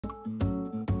Hello,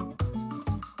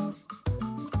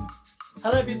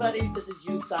 everybody. This is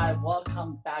Yu Tsai.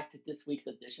 Welcome back to this week's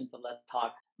edition of Let's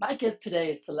Talk. My guest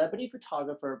today is celebrity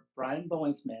photographer Brian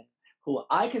Bowen Smith, who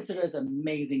I consider as an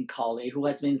amazing colleague who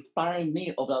has been inspiring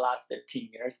me over the last 15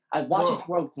 years. I've watched his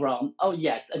work grow. Oh,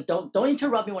 yes. And don't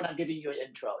interrupt me when I'm giving you an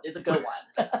intro. It's a good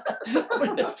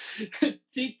one.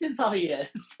 See, this is how he is.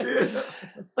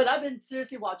 But I've been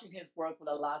seriously watching his work for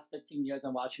the last 15 years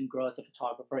and watching him grow as a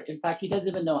photographer. In fact, he doesn't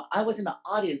even know I was in the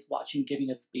audience watching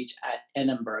giving a speech at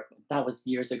Edinburgh. That was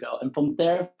years ago. And from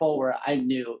there forward, I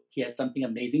knew he has something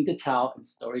amazing to tell and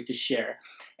story to share.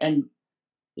 And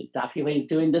exactly what he's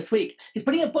doing this week. He's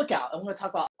putting a book out. I'm going to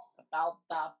talk about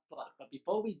that book. But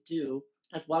before we do,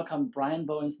 let's welcome Brian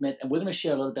Bowen Smith, and we're going to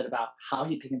share a little bit about how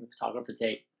he became a photographer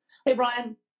today. Hey,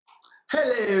 Brian.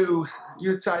 Hello,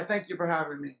 Yu Tsai. Thank you for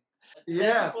having me. Thank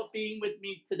you for being with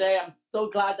me today. I'm so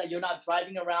glad that you're not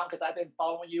driving around because I've been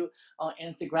following you on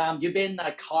Instagram. You've been in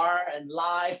a car and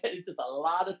live. It's just a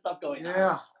lot of stuff going on.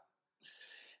 Yeah.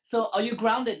 So are you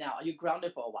grounded now? Are you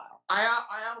grounded for a while? I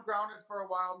am grounded for a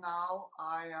while now.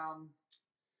 I am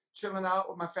chilling out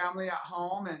with my family at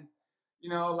home and,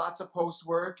 lots of post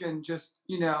work and just,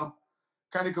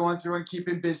 kind of going through and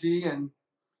keeping busy and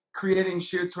creating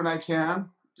shoots when I can,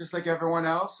 just like everyone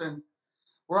else. And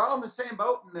we're all in the same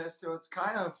boat in this, so it's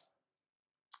kind of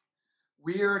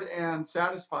weird and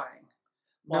satisfying.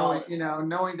 Wow.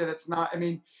 Knowing that it's not,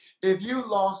 if you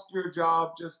lost your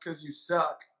job just because you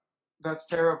suck, that's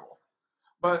terrible.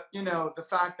 But, the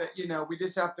fact that, we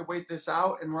just have to wait this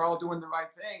out and we're all doing the right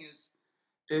thing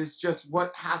is just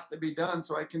what has to be done.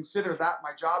 So I consider that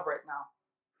my job right now.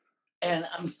 And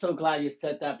I'm so glad you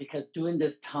said that because during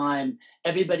this time,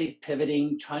 everybody's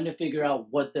pivoting, trying to figure out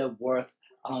what they're worth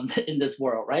in this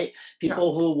world, right?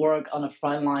 People who work on the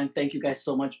front line, thank you guys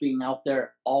so much being out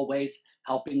there, always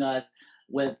helping us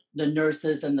with the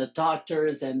nurses and the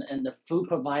doctors and the food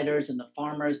providers and the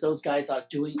farmers. Those guys are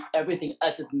doing everything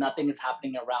as if nothing is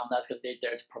happening around us because they're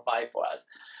there to provide for us.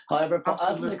 However, for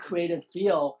us in the creative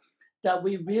field, that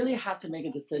we really have to make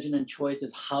a decision and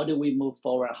choices. How do we move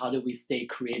forward? How do we stay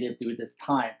creative through this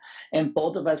time? And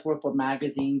both of us work for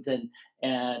magazines and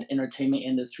entertainment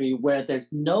industry where there's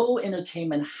no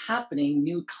entertainment happening,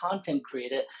 new content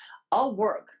created. Our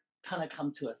work kind of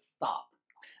come to a stop.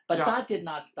 But that did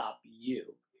not stop you,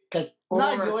 because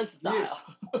not your style.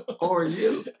 Or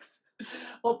you.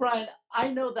 Well, Brian, I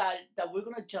know that we're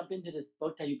going to jump into this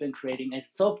book that you've been creating.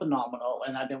 It's so phenomenal,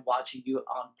 and I've been watching you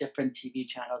on different TV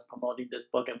channels promoting this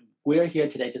book, and we're here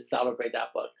today to celebrate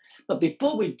that book. But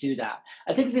before we do that,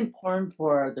 I think it's important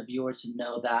for the viewers to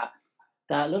know that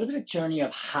little bit of journey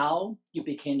of how you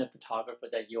became the photographer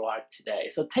that you are today.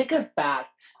 So take us back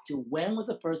to when was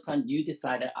the first time you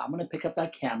decided, I'm going to pick up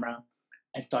that camera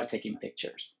and start taking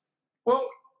pictures? Well,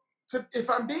 if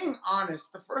I'm being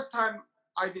honest, the first time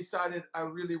I decided I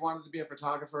really wanted to be a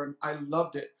photographer and I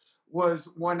loved it was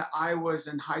when I was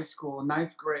in high school,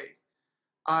 9th grade.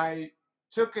 I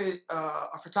took a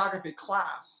photography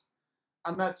class,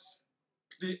 and that's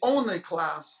the only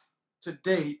class to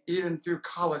date, even through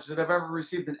college, that I've ever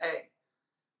received an A.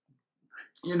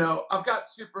 I've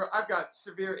got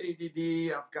severe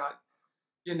ADD. I've got,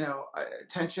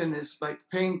 attention is like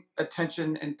paying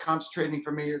attention and concentrating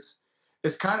for me is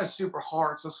kind of super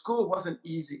hard. So school wasn't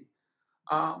easy.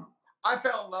 I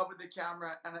fell in love with the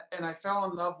camera, and I fell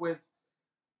in love with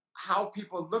how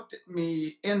people looked at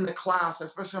me in the class,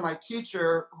 especially my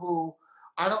teacher, who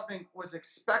I don't think was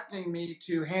expecting me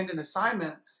to hand in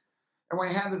assignments. And when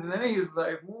I handed it in, he was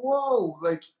like, whoa,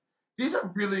 like, these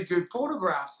are really good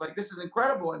photographs. Like, this is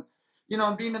incredible. And,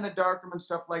 being in the darkroom and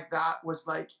stuff like that was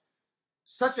like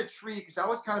such a treat, because I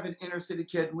was kind of an inner city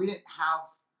kid. We didn't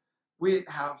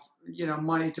have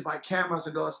money to buy cameras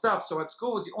and all that stuff. So at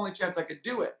school was the only chance I could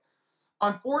do it.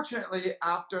 Unfortunately,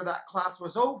 after that class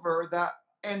was over, that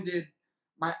ended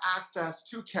my access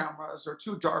to cameras or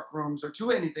to dark rooms or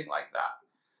to anything like that.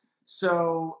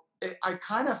 So I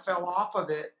kind of fell off of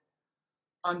it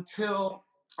until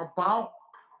about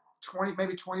 20,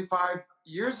 maybe 25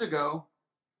 years ago,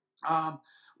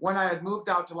 when I had moved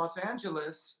out to Los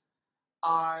Angeles.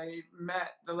 I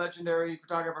met the legendary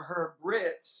photographer Herb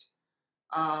Ritts.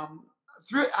 I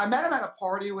met him at a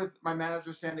party with my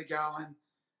manager, Sandy Gallen,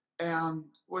 and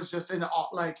was just in awe.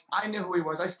 Like, I knew who he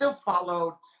was. I still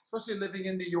followed, especially living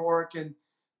in New York and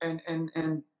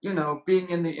being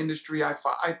in the industry. I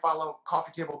follow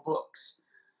coffee table books,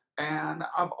 and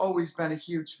I've always been a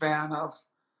huge fan of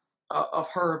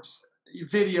Herb's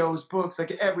videos, books,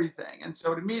 like everything. And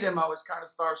so to meet him, I was kind of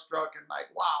starstruck and like,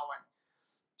 wow. And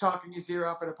talking his ear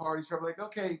off at a party, he's probably like,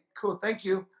 okay, cool, thank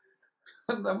you.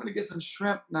 I'm going to get some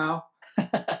shrimp now.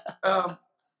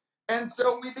 And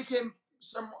so we became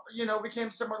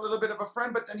somewhat a little bit of a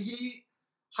friend. But then he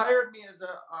hired me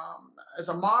as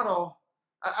a model,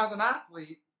 as an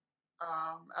athlete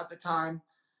at the time,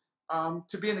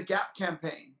 to be in the Gap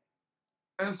campaign.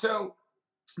 And so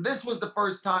this was the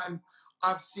first time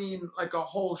I've seen like a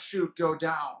whole shoot go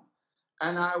down,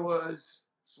 and I was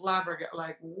flabbergasted.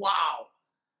 Like, wow,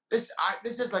 this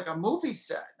is like a movie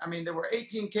set. I mean, there were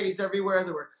 18Ks everywhere.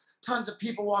 There were tons of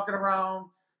people walking around,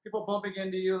 people bumping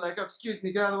into you, like, oh, excuse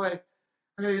me, get out of the way.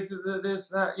 Okay, this,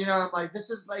 that, And I'm like,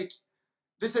 this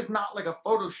is not like a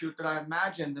photo shoot that I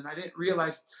imagined, and I didn't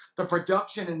realize the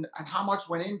production and how much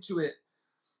went into it.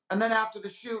 And then after the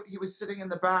shoot, he was sitting in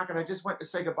the back, and I just went to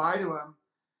say goodbye to him,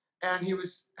 and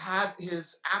had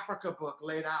his Africa book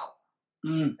laid out,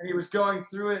 and he was going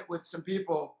through it with some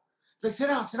people. He's like,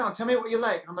 sit down, tell me what you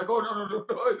like. And I'm like, oh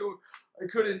no, I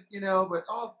couldn't, But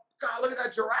oh God, look at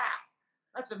that giraffe,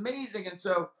 that's amazing. And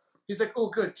so he's like, oh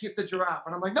good, keep the giraffe.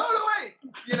 And I'm like, no, wait,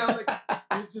 like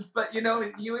it's just like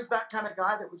he was that kind of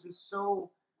guy that was just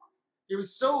he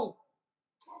was so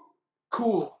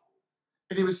cool,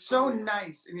 and he was so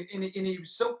nice, and he was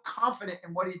so confident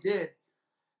in what he did.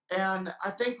 And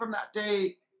I think from that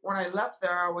day when I left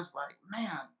there, I was like,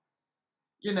 man,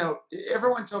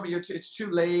 everyone told me it's too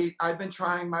late. I've been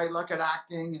trying my luck at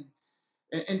acting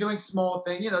and doing small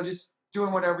things, just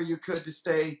doing whatever you could to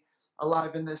stay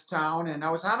alive in this town. And I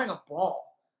was having a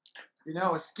ball. I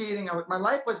was skating. My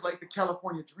life was like the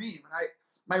California dream. And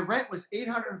my rent was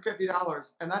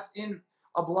 $850, and that's in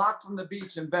a block from the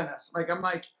beach in Venice. Like, I'm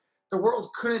like, the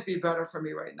world couldn't be better for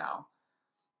me right now.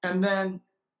 And then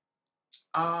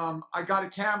I got a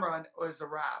camera, and it was a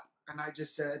wrap. And I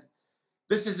just said,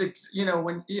 this is,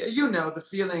 when the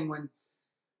feeling when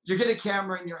you get a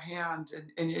camera in your hand,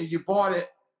 and you bought it,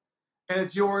 and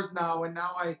it's yours now. And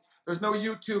now there's no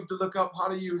YouTube to look up how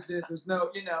to use it. There's no,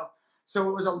 so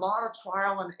it was a lot of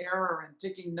trial and error and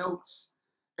taking notes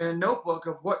in a notebook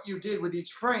of what you did with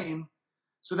each frame.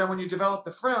 So that when you develop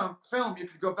the film, you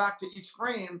could go back to each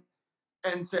frame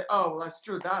and say, oh, well, I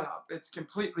screwed that up. It's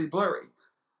completely blurry.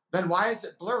 Then why is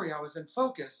it blurry? I was in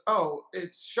focus. Oh,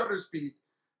 it's shutter speed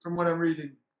from what I'm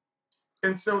reading.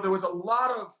 And so there was a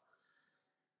lot of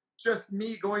just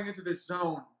me going into this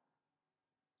zone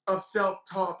of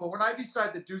self-talk. But when I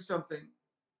decide to do something,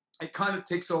 it kind of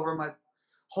takes over my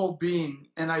whole being.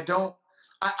 And I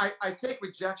take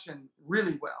rejection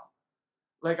really well.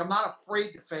 Like, I'm not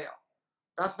afraid to fail.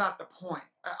 That's not the point.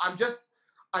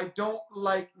 I don't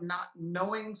like not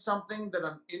knowing something that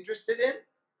I'm interested in.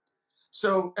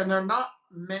 So, and there are not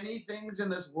many things in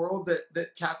this world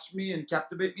that catch me and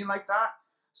captivate me like that.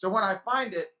 So when I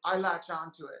find it, I latch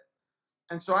onto it.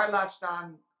 And so I latched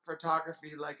on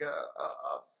photography like a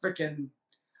freaking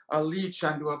leech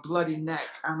onto a bloody neck.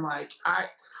 I'm like, and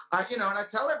I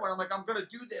tell everyone, I'm like, I'm going to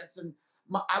do this. And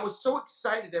I was so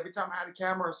excited every time I had a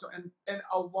camera. So, and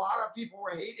a lot of people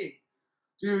were hating.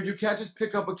 Dude, you can't just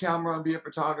pick up a camera and be a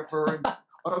photographer. And I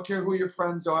don't care who your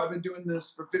friends are. I've been doing this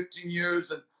for 15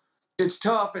 years, and it's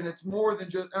tough, and it's more than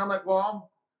just. And I'm like,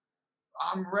 well,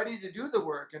 I'm ready to do the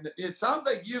work. And it sounds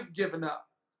like you've given up,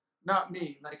 not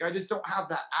me. Like, I just don't have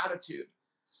that attitude.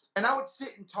 And I would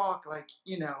sit and talk, like,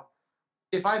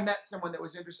 if I met someone that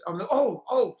was interested, I'm like,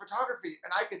 oh, photography.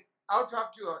 And I would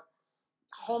talk to a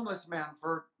homeless man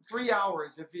for 3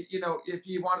 hours if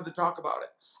he wanted to talk about it.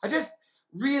 I just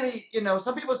really,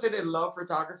 some people say they love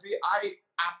photography. I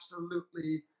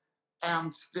absolutely am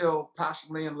still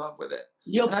passionately in love with it.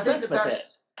 You're obsessed with it.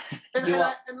 And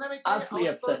let me tell you,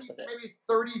 I was obsessed with it. Maybe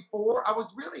 34. I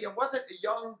wasn't a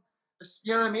young,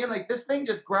 you know what I mean? Like, this thing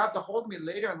just grabbed a hold of me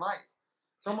later in life.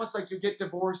 It's almost like you get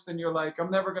divorced and you're like,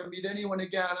 I'm never going to meet anyone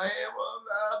again.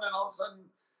 Then all of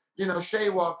a sudden, Shay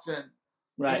walks in.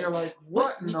 Right. And you're like,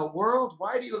 what in the world?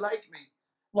 Why do you like me?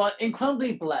 Well,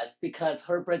 incredibly blessed, because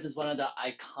Herb Ritts is one of the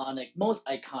most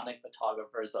iconic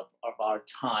photographers of our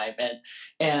time,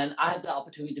 and I had the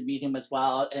opportunity to meet him as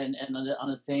well. And on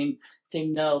the same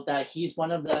note, that he's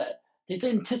one of the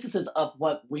antithesis of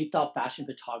what we thought fashion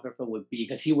photographer would be,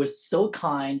 because he was so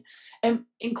kind and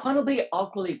incredibly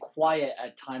awkwardly quiet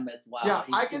at times as well. Yeah,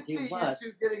 I can see you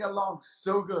two getting along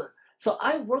so good. So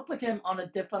I worked with him on a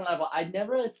different level. I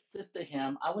never assisted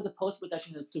him. I was a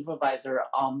post-production supervisor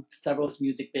on several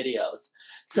music videos.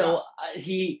 So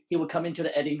he would come into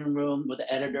the editing room with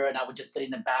the editor, and I would just sit in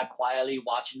the back quietly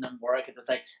watching them work. And it's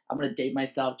like, I'm going to date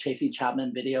myself, Tracy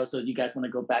Chapman video. So if you guys want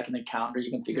to go back in the calendar, you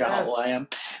can figure out how old I am.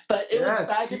 But it was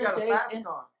back in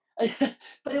the day.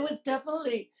 But it was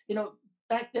definitely,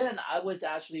 back then I was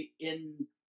actually in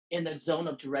the zone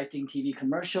of directing TV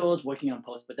commercials, working on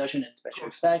post-production and special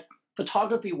effects.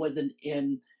 Photography wasn't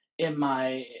in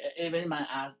my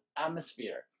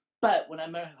atmosphere. But when I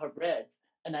met Herb Ritts,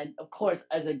 and I, of course,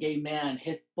 as a gay man,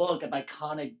 his book of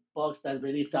iconic books that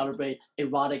really celebrate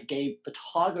erotic gay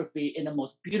photography in the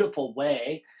most beautiful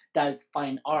way, that is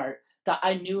fine art, that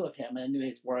I knew of him and I knew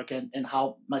his work and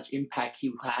how much impact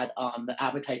he had on the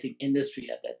advertising industry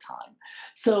at that time.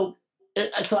 So,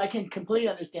 so I can completely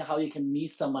understand how you can meet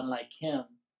someone like him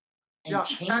and Yeah, and,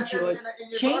 change and, your, and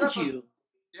you brought change up a you.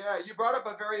 yeah, you brought up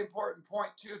a very important point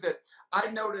too that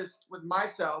I noticed with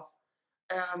myself,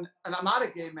 and I'm not a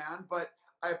gay man, but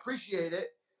I appreciate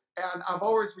it, and I've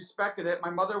always respected it. My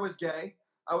mother was gay.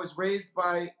 I was raised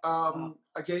by Wow.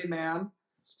 a gay man,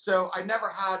 so I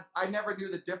never knew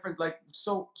the difference. Like,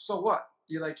 so what?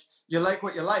 You like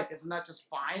what you like, isn't that just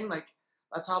fine? Like,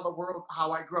 that's how the world,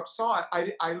 how I grew up saw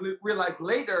it. I realized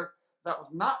later that was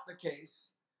not the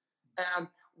case, and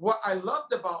what I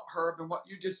loved about Herb and what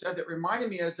you just said that reminded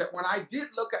me is that when I did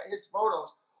look at his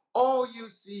photos, all you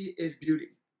see is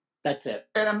beauty. That's it.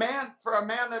 And for a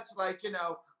man that's like,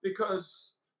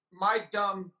 because my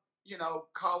dumb,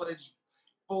 college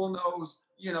bull nose,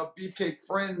 beefcake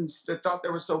friends that thought they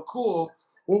were so cool.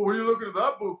 Well, what are you looking at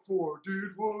that book for,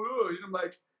 dude? Well, I'm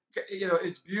like,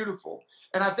 it's beautiful.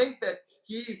 And I think that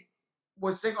he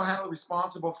was single-handedly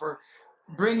responsible for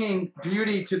bringing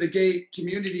beauty to the gay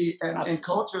community and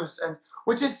cultures, and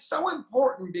which is so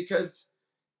important because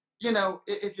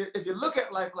if you look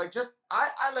at life like just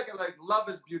I look at like love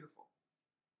is beautiful.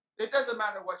 It doesn't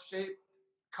matter what shape,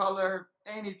 color,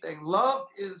 anything. Love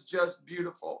is just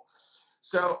beautiful.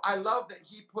 So I love that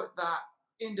he put that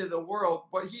into the world,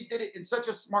 but he did it in such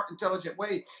a smart, intelligent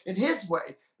way, in his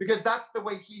way, because that's the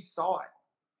way he saw it.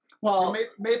 Well,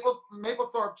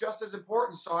 Maplethorpe, just as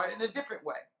important, saw it in a different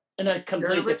way. in a Gary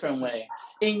complete different Richardson. way,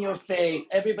 in your face.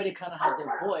 Everybody kind of had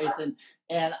their voice,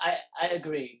 and I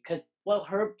agree because what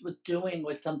Herb was doing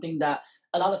was something that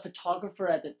a lot of photographers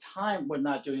at the time were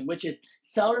not doing, which is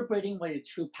celebrating what his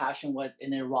true passion was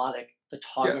in erotic Yes.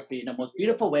 photography in the most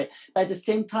beautiful way, but at the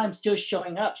same time still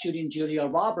showing up shooting Julia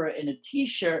Robert in a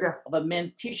t-shirt Yeah. of a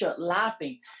men's t-shirt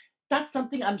laughing. That's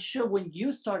something I'm sure when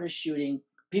you started shooting,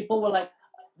 people were like,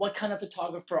 what kind of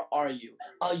photographer are you?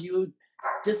 Are you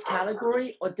this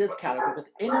category or this category? Because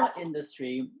in our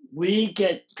industry, we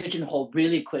get pigeonholed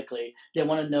really quickly. They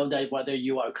want to know that whether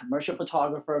you are a commercial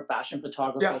photographer, fashion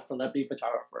photographer, Yeah. celebrity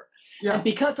photographer. Yeah. And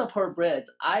because of Herb Ritts,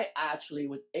 I actually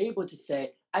was able to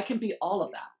say, I can be all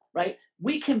of that, right?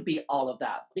 We can be all of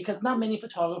that because not many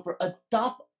photographers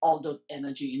adopt all those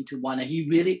energy into one. And he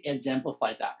really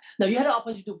exemplified that. Now, you had an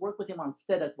opportunity to work with him on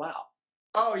set as well.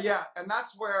 Oh yeah, and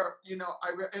that's where and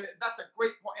that's a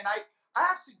great point. And I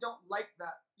actually don't like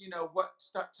that. What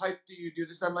type do you do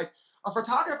this? I'm like, a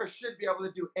photographer should be able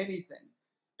to do anything.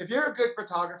 If you're a good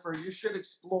photographer, you should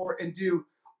explore and do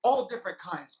all different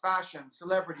kinds: fashion,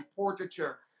 celebrity,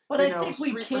 portraiture, But I think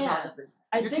we street can. photography.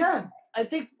 I You think can. I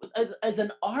think as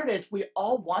an artist, we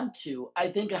all want to.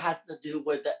 I think it has to do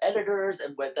with the editors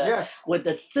and Yes. with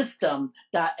the system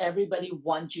that everybody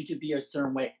wants you to be a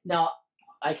certain way. Now,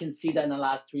 I can see that in the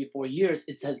last 3, 4 years,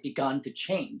 it has begun to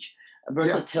change. Yeah.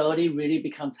 Versatility really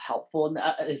becomes helpful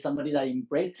as somebody that you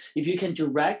embrace. If you can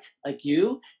direct like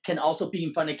you, can also be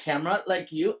in front of camera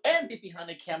like you, and be behind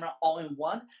the camera all in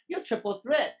one, you're triple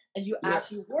threat and you Yeah.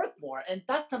 actually work more. And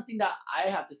that's something that I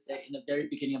have to say in the very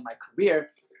beginning of my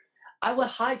career. I would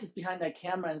hide just behind that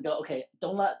camera and go, okay,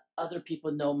 don't let other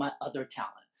people know my other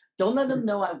talent. Don't let them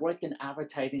know I worked in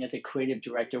advertising as a creative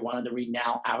director, one of the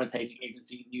renowned advertising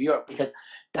agencies in New York, because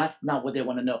that's not what they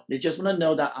want to know. They just want to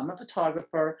know that I'm a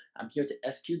photographer. I'm here to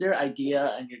execute their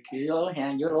idea, and you give your little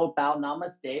hand, your little bow,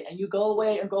 namaste, and you go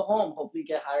away and go home. Hopefully, you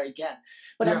get hired again.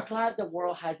 But I'm glad the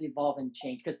world has evolved and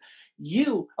changed because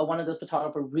you are one of those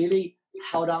photographers really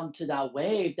held on to that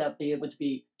wave that be able to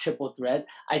be triple threat.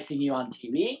 I seen you on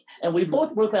TV, and we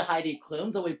both work with Heidi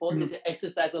Klum, so we both get to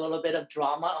exercise a little bit of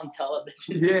drama on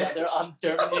television together on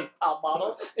Germany Next Top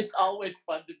Model. It's always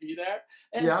fun to be there.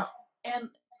 And, Yeah. and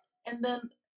then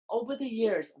over the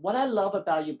years, what I love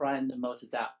about you, Brian, the most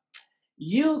is that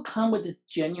you come with this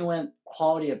genuine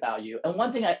quality about you. And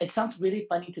one thing, it sounds really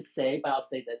funny to say, but I'll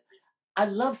say this. I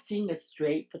love seeing a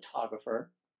straight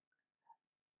photographer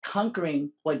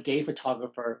conquering what gay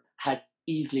photographer has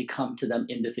easily come to them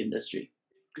in this industry.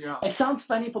 Yeah. It sounds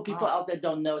funny for people out there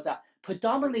don't know is that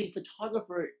predominantly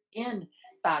photographers in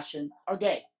fashion are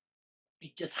gay.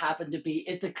 It just happened to be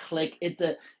it's a clique, it's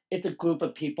a group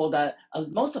of people that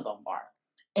most of them are.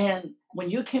 And when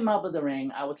you came out of the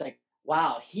ring, I was like,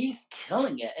 wow, he's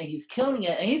killing it, and he's killing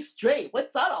it, and he's straight.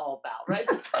 What's that all about, right?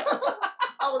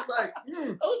 I was like,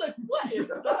 what is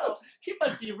that? He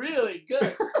must be really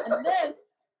good. And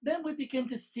then we begin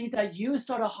to see that you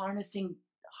started harnessing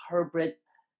Herb Ritts'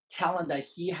 talent that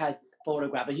he has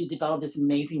photograph, and you develop this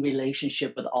amazing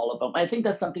relationship with all of them. I think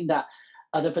that's something that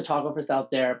other photographers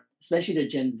out there, especially the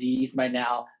Gen Zs right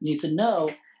now, need to know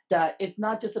that it's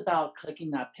not just about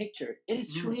clicking that picture. It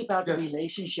is truly about the Yes.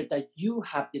 relationship that you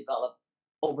have developed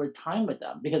over time with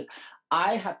them. Because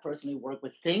I have personally worked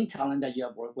with same talent that you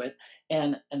have worked with,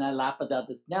 and I laugh about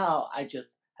this now. I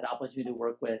just had the opportunity to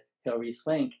work with Herb Ritts,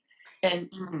 and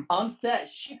on set,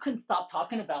 she couldn't stop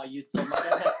talking about you so much.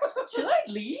 I was like, should I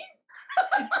leave?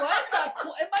 Is Brian not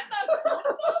cool? Am I not cool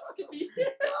enough to be here?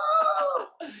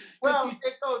 Well,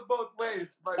 it goes both ways,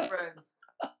 my friends.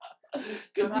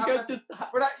 Because you guys just.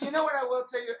 But you know what I will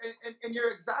tell you, and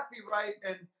you're exactly right.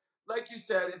 And like you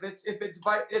said, if it's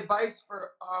advice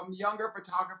for younger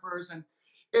photographers, and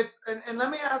and let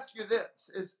me ask you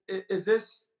this: is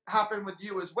this happen with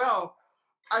you as well?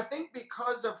 I think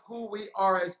because of who we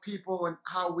are as people and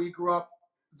how we grew up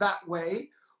that way,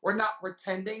 we're not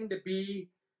pretending to be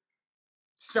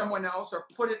someone else or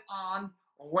put it on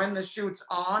when the shoot's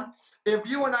on. If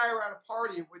you and I are at a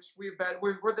party, which we're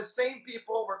the same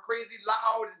people, we're crazy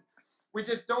loud, and we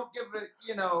just don't give it,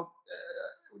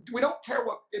 we don't care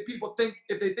what if people think,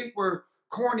 if they think we're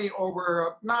corny or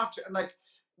we're not, like,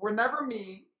 we're never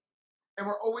mean, and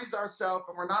we're always ourselves,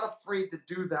 and we're not afraid to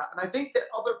do that. And I think that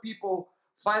other people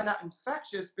find that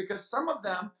infectious because some of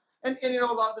them, and a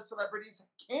lot of the celebrities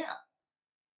can't.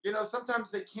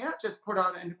 Sometimes they can't just put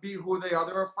on and be who they are.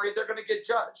 They're afraid they're going to get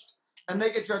judged, and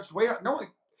they get judged way out. No,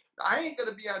 I ain't going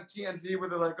to be on TMZ where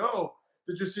they're like, "Oh,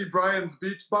 did you see Brian's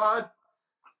beach bod?"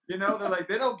 They're like,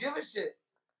 they don't give a shit.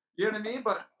 You know what I mean?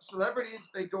 But celebrities,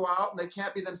 they go out and they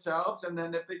can't be themselves, and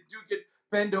then if they do get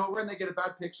bend over and they get a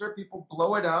bad picture, people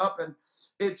blow it up, and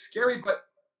it's scary. But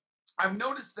I've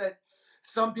noticed that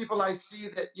some people I see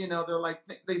that they're like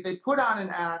they put on an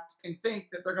act and think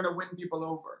that they're going to win people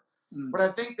over. But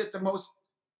I think that the most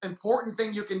important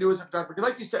thing you can do as a photographer,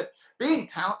 like you said, being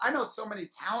talent. I know so many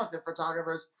talented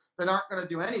photographers that aren't going to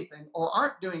do anything or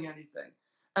aren't doing anything,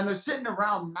 and they're sitting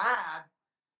around mad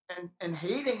and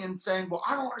hating and saying, "Well,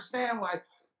 I don't understand why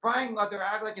Brian out there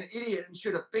act like an idiot and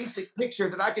shoot a basic picture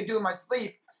that I could do in my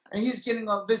sleep, and he's getting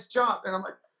this job." And I'm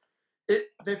like,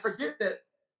 they forget that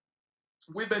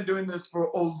we've been doing this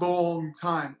for a long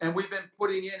time, and we've been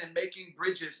putting in and making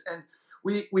bridges, and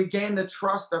we gain the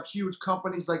trust of huge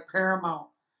companies like Paramount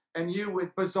and you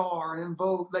with Bazaar and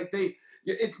Vogue. Like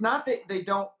it's not that they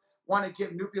don't want to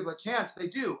give new people a chance. They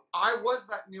do. I was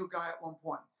that new guy at one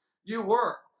point. You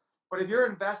were. But if you're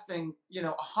investing,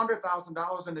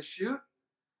 $100,000 in a shoot,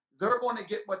 they're going to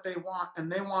get what they want,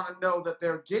 and they want to know that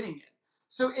they're getting it.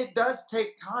 So it does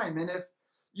take time. And if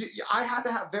I had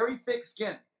to have very thick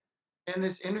skin in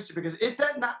this industry because it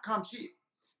did not come cheap.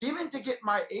 Even to get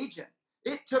my agent,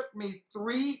 it took me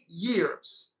 3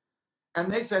 years. And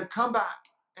they said, come back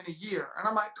in a year. And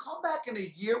I'm like, come back in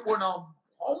a year when I'm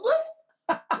homeless?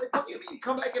 Like, what do you mean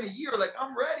come back in a year? Like,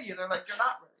 I'm ready. And they're like, you're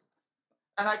not ready.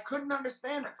 And I couldn't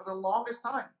understand it for the longest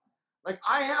time. Like,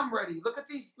 I am ready. Look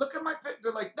at my picture.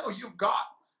 They're like, no, you've got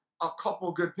a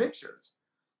couple good pictures.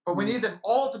 But we need them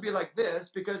all to be like this,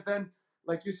 because then,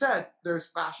 like you said, there's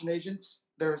fashion agents,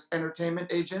 there's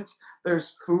entertainment agents,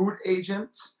 there's food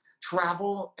agents,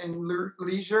 travel and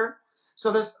leisure.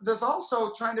 So there's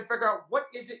also trying to figure out what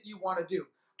is it you want to do.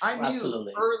 I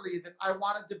knew early that I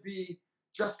wanted to be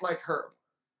just like Herb.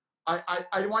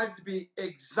 I wanted to be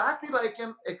exactly like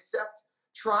him, except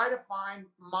try to find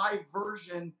my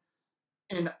version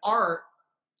in art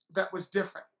that was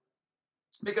different.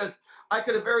 Because I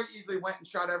could have very easily went and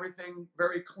shot everything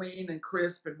very clean and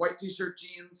crisp and white t-shirt,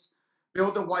 jeans,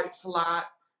 build a white flat,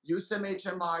 use some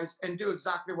HMIs, and do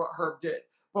exactly what Herb did.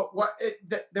 But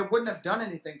that wouldn't have done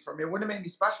anything for me. It wouldn't have made me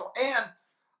special. And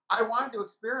I wanted to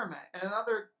experiment. And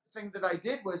another thing that I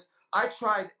did was I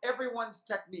tried everyone's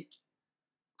technique.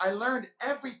 I learned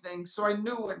everything, so I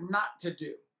knew what not to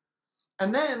do.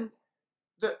 And then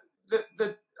the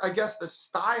I guess the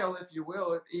style, if you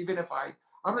will, even if I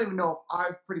don't even know if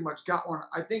I've pretty much got one.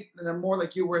 I think that I'm more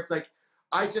like you, where it's like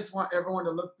I just want everyone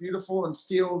to look beautiful and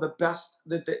feel the best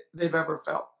that they've ever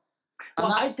felt. And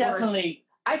well,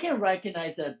 I can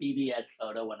recognize a BBS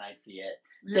photo when I see it.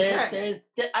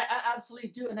 I absolutely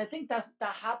do, and I think that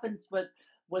happens with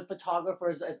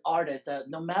photographers as artists.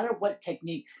 No matter what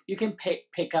technique, you can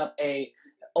pick up a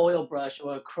oil brush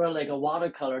or acrylic or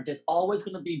watercolor. There's always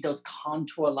going to be those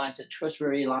contour lines, the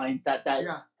tertiary lines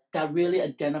that really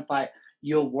identify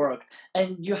your work.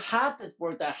 And you have this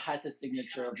work that has a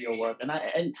signature of your work,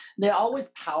 and they're always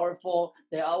powerful.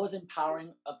 They're always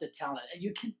empowering of the talent, and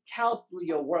you can tell through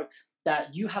your work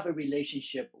that you have a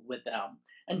relationship with them.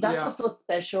 And that's what's so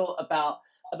special about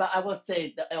I will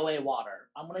say the LA water.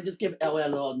 I'm gonna just give LA a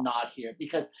little nod here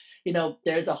because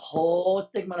there's a whole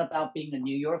stigma about being a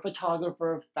New York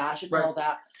photographer, fashion, and Right. all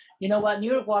that. You know what?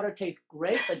 New York water tastes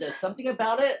great, but there's something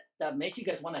about it that makes you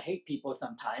guys want to hate people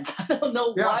sometimes. I don't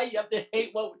know Yeah. why you have to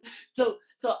hate what. So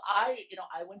I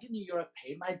went to New York,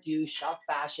 paid my dues, shop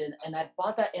fashion, and I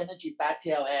brought that energy back to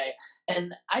LA.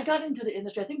 And I got into the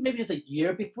industry. I think maybe it was a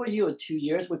year before you or 2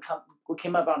 years. We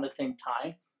came up around the same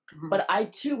time. Mhm. But I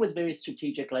too was very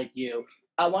strategic like you.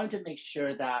 I wanted to make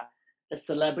sure that the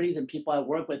celebrities and people I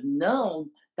work with know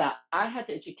that I had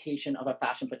the education of a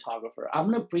fashion photographer. I'm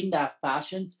going to bring that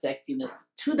fashion sexiness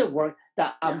to the work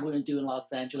that I'm Yeah. going to do in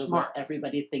Los Angeles, Smart. where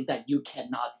everybody thinks that you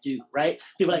cannot do, right?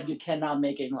 People are like, Mhm. you cannot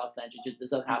make it in Los Angeles. This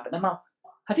doesn't happen. I'm like,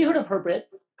 have you heard of Herb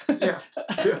Ritts? Yeah.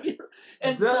 Yeah.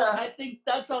 And so Duh. I think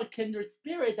that's our kindred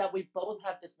spirit that we both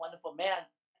have this wonderful man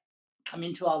come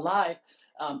into our life,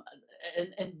 um,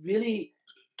 and really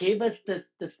gave us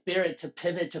the spirit to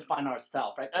pivot to find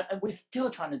ourselves, right? And we're still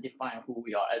trying to define who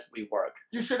we are as we work.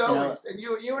 You should You know, always. And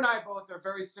you and I both are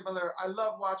very similar. I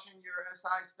love watching your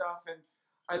SI stuff, and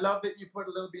I love that you put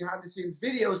a little behind the scenes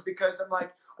videos because I'm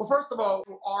like, well, first of all,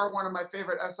 you are one of my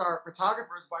favorite SR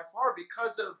photographers by far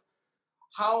because of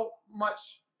how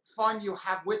much fun you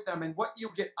have with them and what you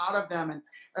get out of them.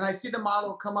 And I see the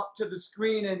model come up to the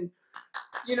screen and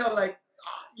like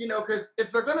because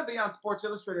if they're going to be on Sports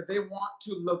Illustrated, they want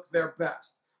to look their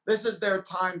best. This is their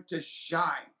time to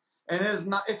shine, and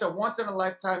it's a once in a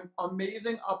lifetime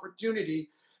amazing opportunity.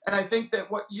 And I think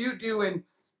that what you do and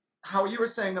how you were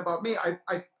saying about me,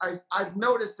 I've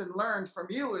noticed and learned from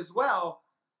you as well,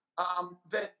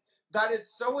 that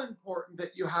is so important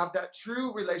that you have that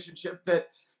true relationship that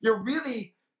you're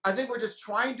really. I think we're just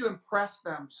trying to impress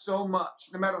them so much,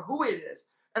 no matter who it is.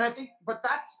 And I think, but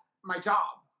that's my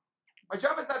job. My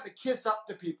job is not to kiss up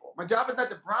to people. My job is not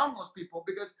to brown those people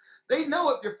because they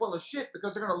know if you're full of shit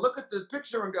because they're going to look at the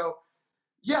picture and go,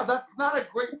 yeah, that's not a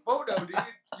great photo, dude.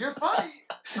 You're funny.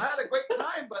 I had a great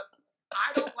time, but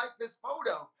I don't like this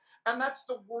photo. And that's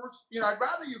the worst. I'd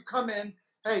rather you come in,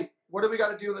 hey, what do we got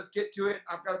to do? Let's get to it.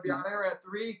 I've got to be out here at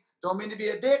 3. Don't mean to be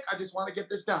a dick. I just want to get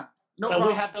this done. No and we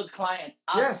problem. have those clients.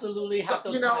 Yes. Absolutely So, have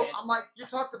those clients. I'm like, you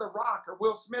talk to The Rock or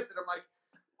Will Smith, and I'm like,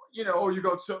 oh, you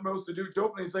got something else to do,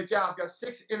 dope. And he's like, yeah, I've got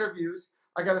 6 interviews.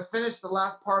 I got to finish the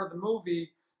last part of the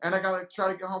movie, and I got to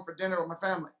try to get home for dinner with my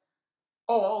family.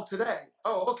 Oh, all today.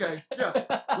 Oh, okay. Yeah.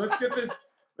 Let's get this.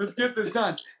 Let's get this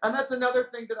done. And that's another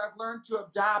thing that I've learned to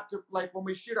adapt to. Like when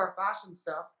we shoot our fashion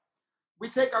stuff, we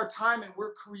take our time and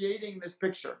we're creating this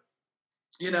picture.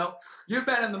 You've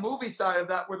been in the movie side of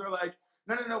that where they're like,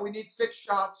 no, we need 6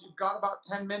 shots. You've got about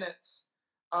 10 minutes.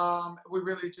 We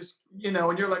really just,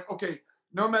 and you're like, okay,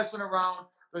 no messing around.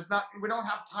 We don't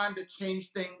have time to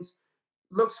change things.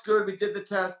 Looks good. We did the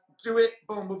test. Do it.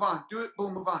 Boom, move on. Do it.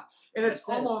 Boom, move on. And it's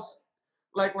almost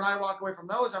like when I walk away from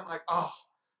those, I'm like, oh,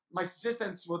 my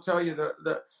assistants will tell you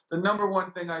the number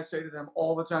one thing I say to them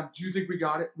all the time. Do you think we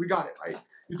got it? We got it, right?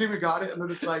 You think we got it? And they're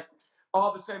just like, all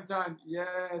at the same time,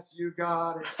 yes, you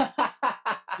got it.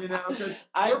 Because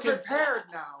we're prepared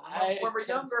now. When we're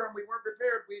younger and we weren't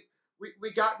prepared,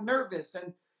 we got nervous,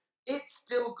 and it's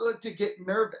still good to get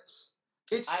nervous.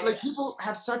 It's like people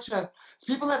have such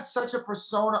a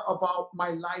persona about my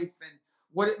life and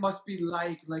what it must be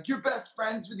like. Like you're best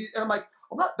friends with these, and I'm like,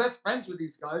 I'm not best friends with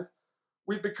these guys.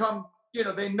 We've become,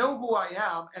 they know who I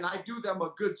am, and I do them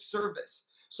a good service,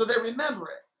 so they remember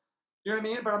it. You know what I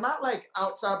mean? But I'm not like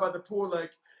outside by the pool,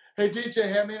 like, hey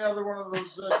DJ, hand me another one of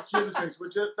those tequila drinks,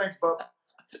 would you? Thanks, bub.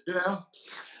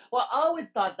 Well, I always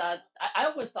thought that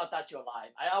you're alive.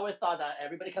 I always thought that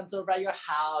everybody comes over at your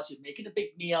house, you're making a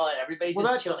big meal, and everybody's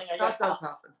just chilling at your house. That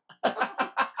does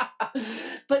happen.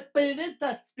 but it is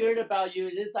that spirit about you.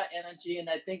 It is that energy, and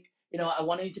I think I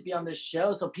wanted you to be on this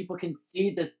show so people can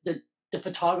see the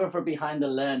photographer behind the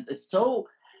lens. It's so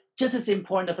just as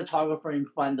important a photographer in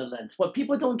front of the lens. What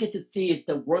people don't get to see is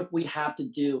the work we have to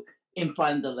do in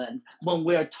front of the lens when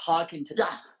we're talking to them,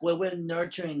 when we're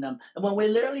nurturing them, and when we're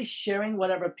literally sharing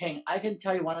whatever pain. I can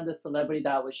tell you one of the celebrity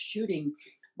that I was shooting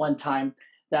one time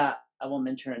that I won't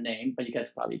mention her name, but you guys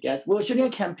probably guess. We were shooting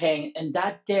a campaign, and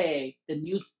that day the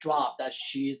news dropped that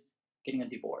she's getting a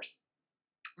divorce.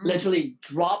 Literally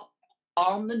dropped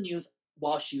on the news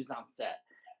while she was on set.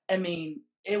 I mean,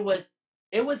 it was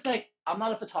like, I'm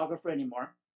not a photographer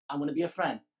anymore. I'm going to be a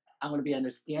friend. I'm going to be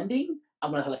understanding.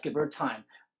 I'm going to give her time.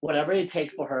 Whatever it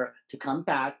takes for her to come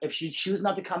back. If she chooses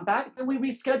not to come back, then we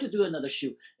reschedule, do another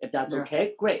shoot. If that's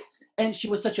okay, great. And she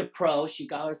was such a pro. She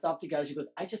got herself together. She goes,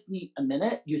 I just need a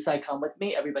minute. You say, come with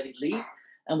me. Everybody leave.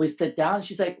 And we sit down, and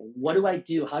she's like, what do I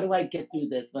do? How do I get through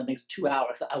this for the next 2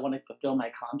 hours? I want to fulfill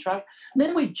my contract. And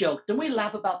then we joke, then we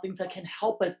laugh about things that can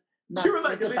help us not You were think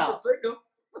like, at least about, you're single.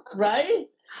 right?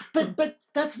 But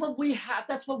that's what we have.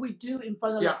 That's what we do in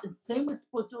front of Yeah. the same with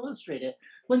Sports Illustrated.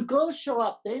 When girls show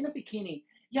up, they're in a bikini.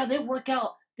 Yeah, they work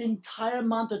out the entire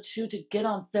month or two to get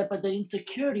on set, but the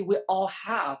insecurity we all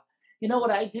have. You know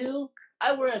what I do?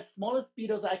 I wear as smallest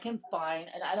speedos I can find,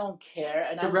 and I don't care.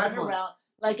 And The I red run around ones.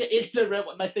 like it's the red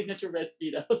one, my signature red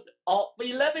speedos. All for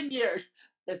 11 years.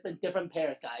 There's been different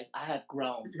pairs, guys. I have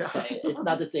grown. Yeah. Okay, it's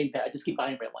not the same pair. I just keep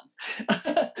buying red ones.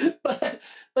 But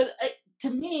to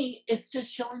me, it's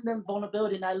just showing them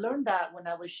vulnerability. And I learned that when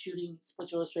I was shooting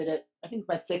Sports Illustrated. I think it's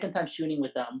my second time shooting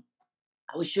with them.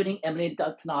 I was shooting Emily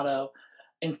Donato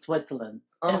in Switzerland.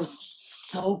 And it was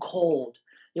so cold.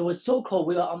 It was so cold.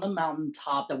 We were on the mountain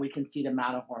top that we can see the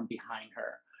Matterhorn behind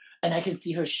her. And I can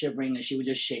see her shivering and she was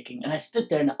just shaking. And I stood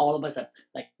there and all of us had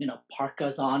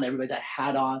parkas on, everybody's had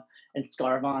hat on and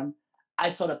scarf on. I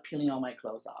started peeling all my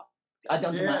clothes off. I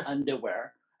down to my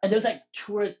underwear. And there's like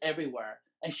tourists everywhere.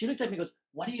 And she looked at me and goes,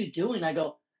 what are you doing? I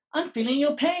go, I'm feeling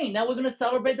your pain. Now we're going to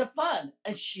celebrate the fun.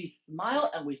 And she smiled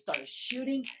and we started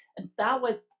shooting. And that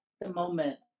was the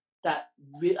moment that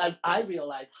I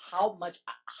realized how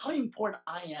important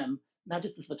I am, not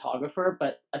just as a photographer,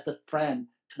 but as a friend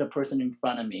to the person in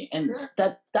front of me. And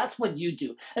that's what you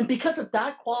do. And because of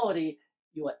that quality,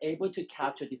 you are able to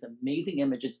capture these amazing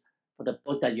images for the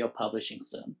book that you're publishing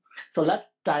soon. So let's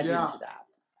dive into that.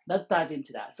 Let's dive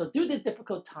into that. So through this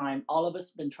difficult time, all of us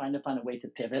have been trying to find a way to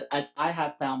pivot. As I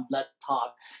have found, let's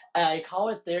talk. I call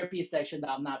it therapy section that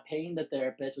I'm not paying the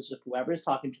therapist, which is whoever is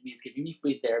talking to me is giving me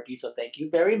free therapy. So thank you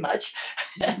very much.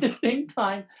 At the same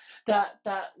time, that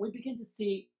we begin to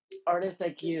see artists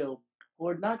like you who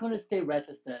are not going to stay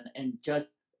reticent and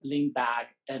just lean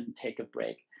back and take a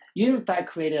break. You in fact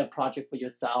created a project for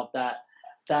yourself that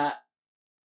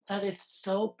is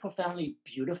so profoundly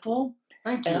beautiful.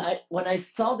 Thank you. And when I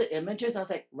saw the images, I was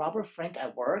like, Robert Frank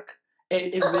at work.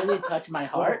 It really touched my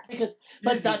heart because,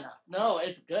 no,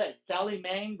 it's good. Sally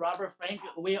Mang, Robert Frank,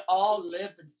 we all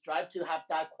live and strive to have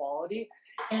that quality.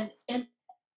 And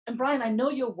Brian, I know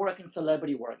your work in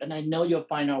celebrity work, and I know your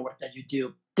fine art work that you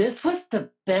do. This was the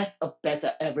best of best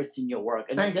I've ever seen your work.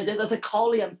 And as a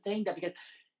colleague, I'm saying that because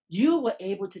you were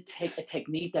able to take a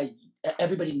technique that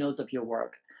everybody knows of your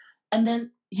work, and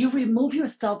then you remove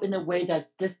yourself in a way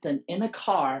that's distant in a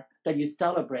car that you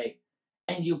celebrate,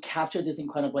 and you capture this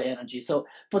incredible energy. So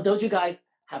for those of you guys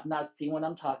have not seen what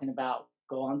I'm talking about,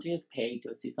 go onto his page.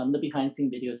 You'll see some of the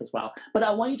behind-the-scenes videos as well. But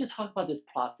I want you to talk about this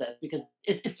process because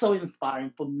it's so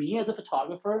inspiring for me as a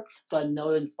photographer. So I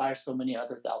know it inspires so many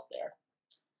others out there.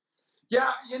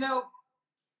 Yeah,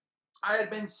 I had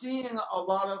been seeing a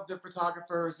lot of the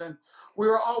photographers, and we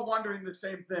were all wondering the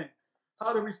same thing.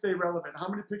 How do we stay relevant? How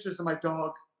many pictures of my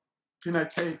dog can I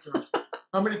take? Or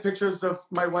how many pictures of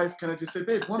my wife can I just say,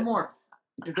 babe, one more?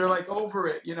 If they're like over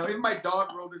it, even my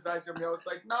dog rolled his eyes at me. I was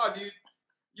like, no, dude,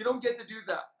 you don't get to do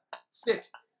that. Sit.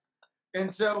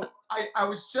 And so I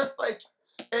was just like,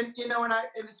 and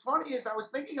it's funny is I was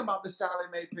thinking about the Sally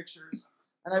Mae pictures,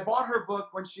 and I bought her book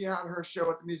when she had her show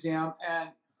at the museum, and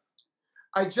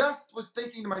I just was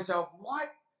thinking to myself,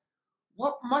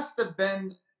 what must have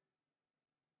been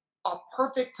a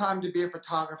perfect time to be a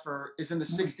photographer is in the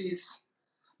 60s,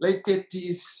 late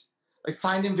 50s, like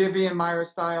Finding Vivian Meyer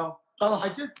style. I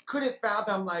just couldn't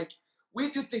fathom, like,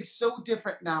 we do things so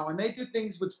different now, and they do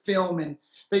things with film, and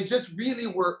they just really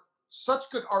were such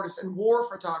good artists and war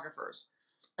photographers.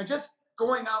 And just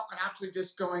going out and actually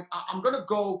just going, I'm going to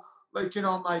go, like,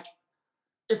 I'm like,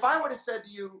 if I would have said to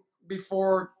you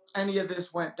before any of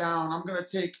this went down, I'm going to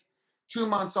take 2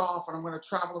 months off and I'm going to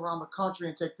travel around the country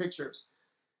and take pictures,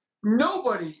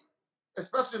 nobody,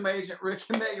 especially my agent Rick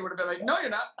and May, would have been like, no,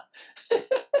 you're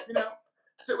not.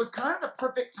 So it was kind of the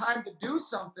perfect time to do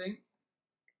something.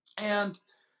 And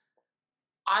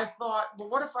I thought,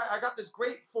 well, what if I got this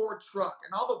great Ford truck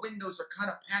and all the windows are kind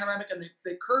of panoramic and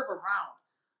they curve around.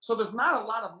 So there's not a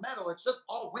lot of metal. It's just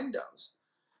all windows.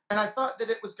 And I thought that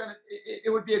it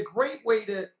would be a great way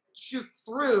to shoot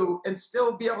through and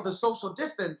still be able to social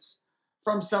distance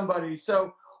from somebody.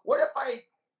 So what if I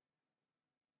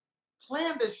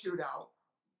planned a shootout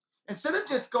instead of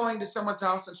just going to someone's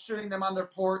house and shooting them on their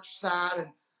porch sad and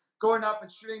going up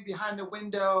and shooting behind the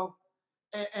window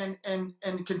and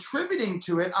contributing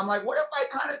to it? I'm like, what if I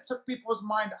kind of took people's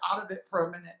mind out of it for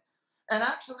a minute and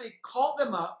actually called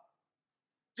them up,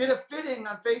 did a fitting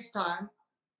on FaceTime,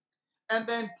 and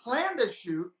then planned a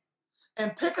shoot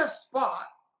and pick a spot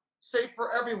safe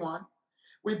for everyone.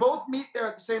 We both meet there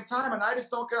at the same time, and I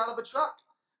just don't get out of the truck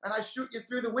and I shoot you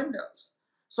through the windows.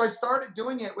 So I started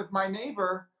doing it with my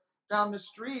neighbor down the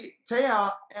street,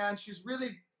 Taya, and she's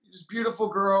really this beautiful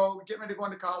girl, getting ready to go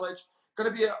into college, going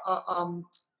to be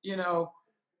you know,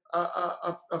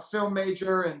 a film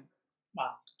major, and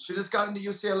Wow. she just got into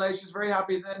UCLA. She's very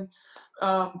happy. Then,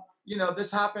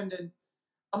 this happened, and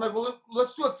I'm like, well,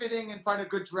 let's do a fitting and find a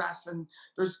good dress. And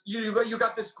there's you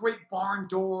got this great barn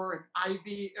door and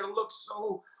ivy. It'll look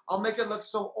so. I'll make it look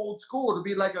so old school. It'll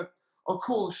be like a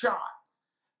cool shot.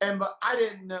 But I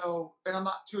didn't know, and I'm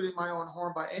not tooting my own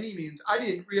horn by any means. I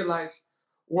didn't realize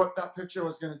what that picture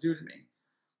was going to do to me.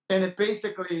 And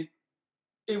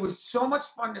it was so much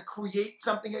fun to create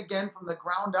something again from the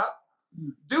ground up,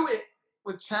 do it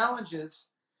with challenges,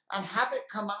 and have it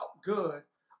come out good.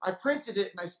 I printed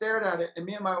it and I stared at it, and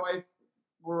me and my wife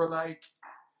were like,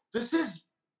 this is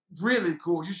really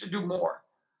cool. You should do more.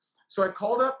 So I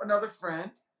called up another friend,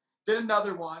 did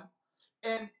another one,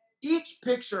 and each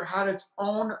picture had its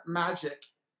own magic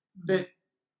that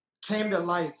came to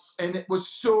life. And it was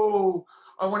so,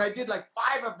 when I did like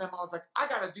 5 of them, I was like, I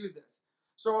got to do this.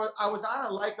 So I was on a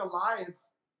Like a Live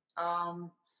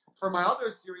for my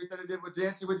other series that I did with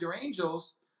Dancing with Your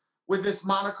Angels with this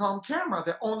monochrome camera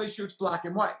that only shoots black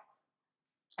and white.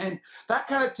 And that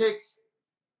kind of takes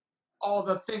all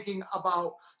the thinking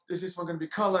about, is this one going to be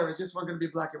color? Is this one going to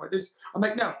be black and white? I'm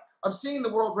like, no, I'm seeing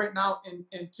the world right now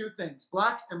in 2 things,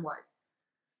 black and white.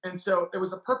 And so it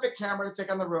was a perfect camera to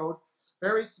take on the road,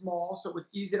 very small, so it was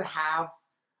easy to have.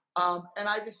 And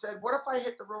I just said, what if I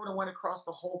hit the road and went across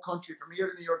the whole country from here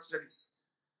to New York City?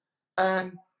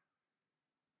 And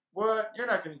what? You're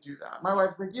not going to do that. My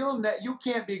wife's like, you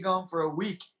can't be gone for a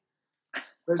week.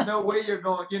 There's no way you're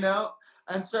going,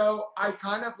 And so I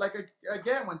kind of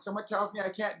again, when someone tells me I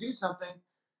can't do something,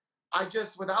 I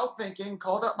just, without thinking,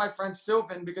 called up my friend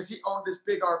Sylvan because he owned this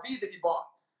big RV that he bought,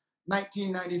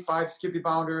 1995 Skippy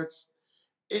Bounder.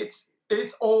 It's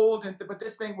old, but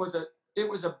this thing was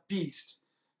a beast,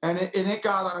 and it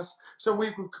got us. So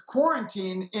we could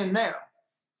quarantine in there,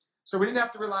 so we didn't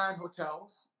have to rely on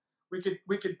hotels. We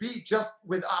could be just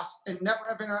with us and never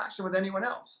have interaction with anyone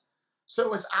else. So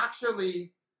it was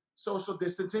actually social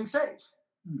distancing safe.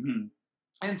 Mm-hmm.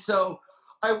 And so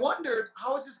I wondered,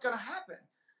 how is this going to happen?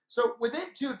 So within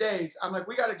 2 days, I'm like,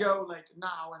 we got to go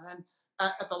now. And then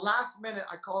at the last minute,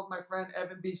 I called my friend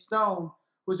Evan B. Stone,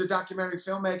 who's a documentary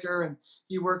filmmaker, and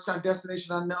he works on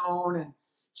Destination Unknown. And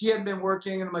he had been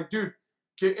working, and I'm like, dude,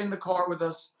 get in the car with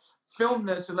us, film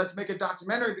this, and let's make a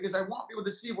documentary because I want people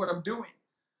to see what I'm doing.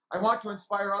 I want to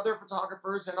inspire other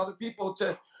photographers and other people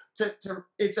to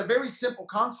it's a very simple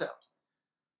concept.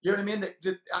 You know what I mean?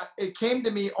 It came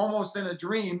to me almost in a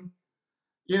dream.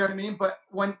 You know what I mean? But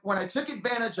when I took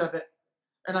advantage of it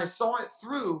and I saw it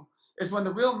through is when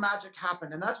the real magic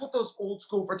happened. And that's what those old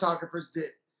school photographers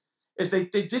did, is they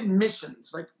did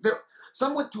missions.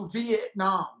 Some went to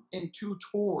Vietnam in 2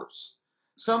 tours.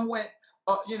 Some went,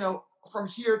 from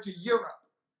here to Europe.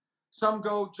 Some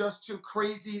go just to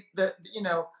crazy,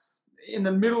 in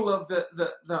the middle of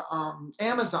the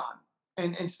Amazon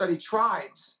and study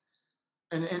tribes.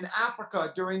 And in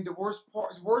Africa during the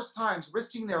worst times,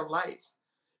 risking their life.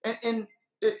 And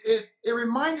it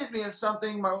reminded me of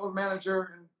something my old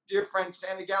manager and dear friend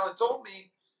Sandy Gallen told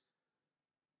me.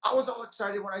 I was all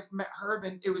excited when I met Herb,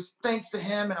 and it was thanks to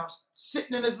him. And I was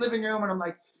sitting in his living room, and I'm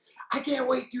like, I can't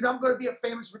wait, dude. I'm going to be a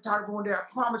famous photographer one day. I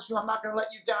promise you, I'm not going to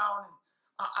let you down.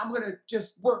 And I'm going to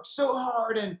just work so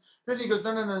hard. And then he goes,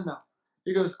 no.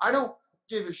 He goes, I don't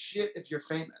give a shit if you're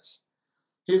famous.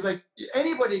 He's like,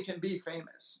 anybody can be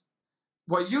famous.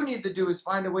 What you need to do is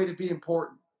find a way to be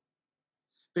important.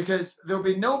 Because there'll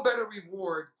be no better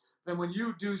reward than when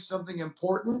you do something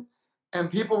important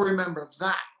and people remember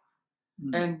that.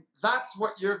 Mm-hmm. And that's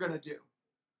what you're going to do.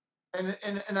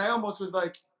 And I almost was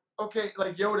like, okay,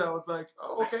 like Yoda, I was like,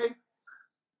 oh, okay,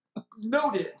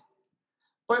 noted.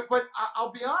 But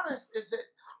I'll be honest, is that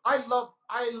I love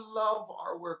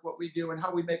our work, what we do, and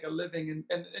how we make a living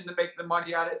and to make the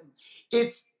money at it. And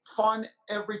it's fun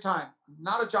every time.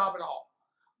 Not a job at all.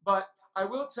 But I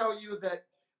will tell you that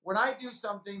when I do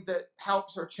something that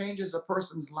helps or changes a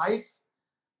person's life,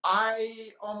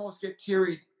 I almost get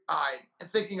teary-eyed and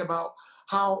thinking about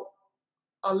how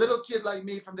a little kid like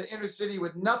me from the inner city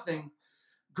with nothing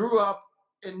grew up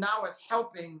and now is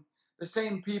helping the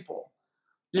same people.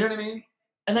 You know what I mean?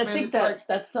 And I think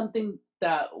that's something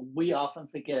that we often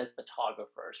forget as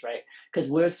photographers, right? Because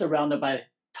we're surrounded by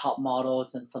top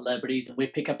models and celebrities, and we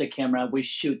pick up the camera, we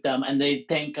shoot them, and they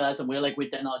thank us, and we're like,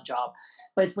 we've done our job.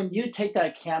 But it's when you take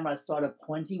that camera, started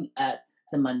pointing at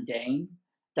the mundane,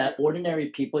 that ordinary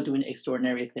people doing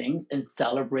extraordinary things and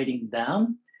celebrating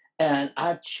them, And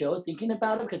I've chills thinking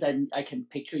about it because I can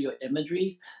picture your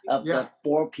imageries of Yeah. the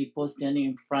four people standing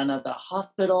in front of the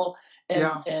hospital,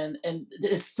 Yeah. and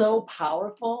it's so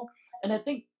powerful. And I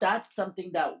think that's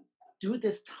something that through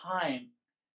this time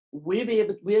we're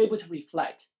able to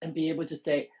reflect and be able to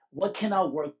say, what can our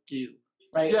work do,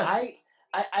 right? Yes.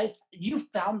 You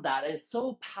found that it's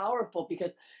so powerful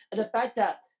because the fact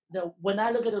that when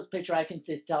I look at those pictures, I can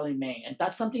say Sally Mae, and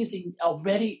that's something is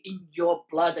already in your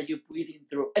blood that you're breathing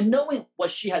through, and knowing what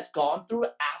she has gone through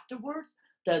afterwards,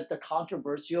 the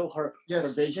controversial her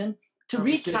Yes. vision, to Of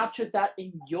the kids. recapture that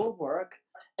in your work,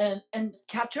 and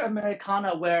capture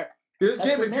Americana, where This let's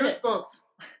gave me admit it, goosebumps.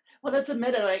 well, let's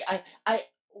admit it. Like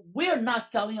we're not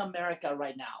selling America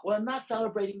right now. We're not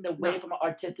celebrating the way No. from our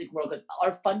artistic world because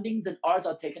our fundings and arts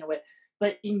are taken away.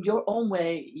 But in your own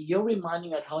way, you're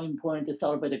reminding us how important to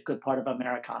celebrate a good part of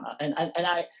Americana. And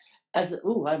I,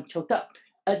 I'm choked up.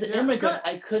 As an Yeah. Good. immigrant,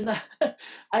 I could not,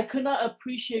 I could not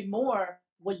appreciate more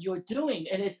what you're doing,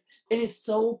 and it is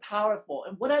so powerful.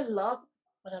 And what I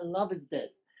love is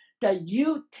this, that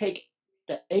you take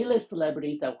the A-list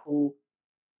celebrities that who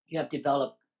you have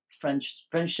developed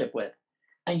friendship with,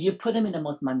 and you put them in the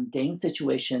most mundane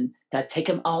situation that take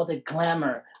them all the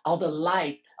glamour, all the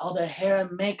lights, all the hair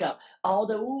and makeup, all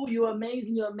the "ooh, you're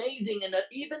amazing," and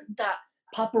even that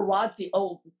paparazzi.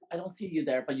 Oh, I don't see you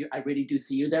there, but I really do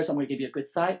see you there, so I'm gonna give you a good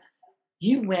side.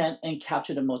 You went and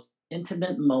captured the most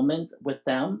intimate moments with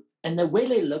them, and the way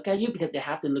they look at you because they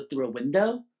have to look through a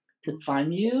window to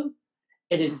find you,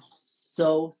 it is Mm.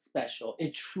 so special.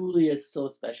 It truly is so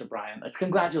special, Brian. It's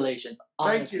congratulations.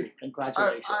 Thank you. Honestly, I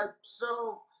congratulations.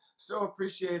 so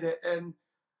appreciate it, and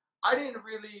I didn't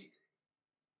really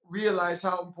realize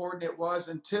how important it was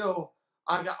until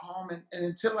I got home, and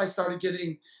until I started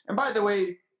getting. And by the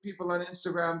way, people on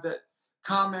Instagram that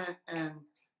comment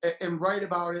and write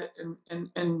about it,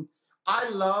 and I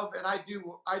love, and I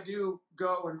do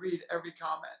go and read every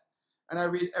comment, and I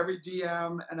read every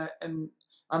DM, and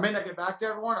I may not get back to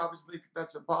everyone. Obviously,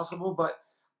 that's impossible, but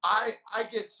I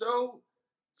get so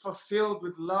fulfilled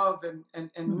with love, and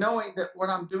Hmm. knowing that what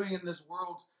I'm doing in this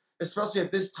world, especially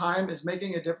at this time, is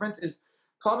making a difference, is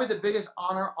probably the biggest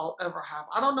honor I'll ever have.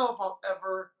 I don't know if I'll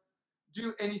ever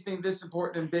do anything this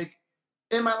important and big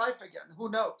in my life again. Who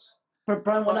knows? But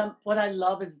Brian, But what I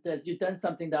love is this. You've done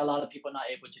something that a lot of people are not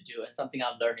able to do, and something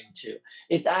I'm learning too.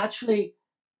 It's actually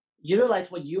utilize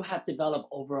what you have developed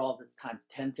over all this time,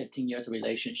 10, 15 years of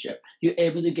relationship. You're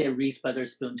able to get Reese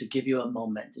Witherspoon to give you a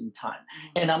moment in time.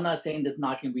 And I'm not saying this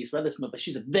knocking Reese Witherspoon, but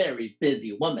she's a very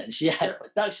busy woman. She has yes,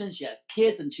 production, she has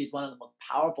kids, and she's one of the most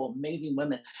powerful, amazing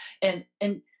women. And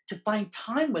to find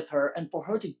time with her and for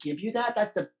her to give you that,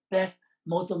 that's the best,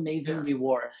 most amazing yeah,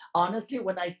 reward. Honestly,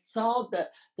 when I saw the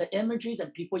imagery, the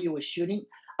people you were shooting,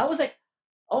 I was like,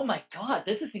 oh my God,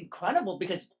 this is incredible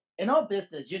because in our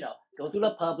business, go through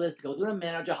the publicist, go through the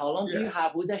manager, how long do you yeah.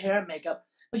 have, who's the hair and makeup?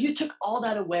 But you took all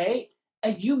that away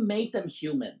and you made them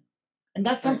human. And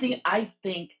that's Thank something you. I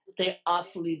think they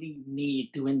absolutely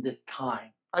need during this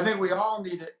time. I think we all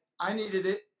need it. I needed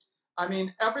it. I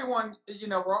mean, everyone,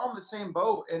 we're all in the same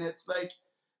boat, and it's like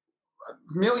a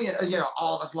million.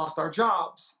 All of us lost our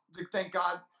jobs. Thank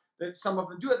God that some of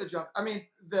them do have the job. I mean,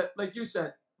 like you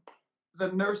said,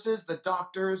 the nurses, the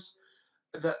doctors,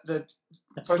 the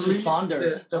The first police, the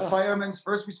responders. the Oh, firemen,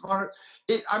 first responder.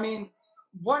 I mean,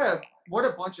 what a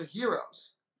bunch of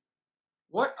heroes.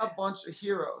 What a bunch of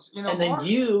heroes. and then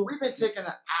We've been taking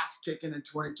an ass kicking in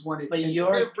 2020 but in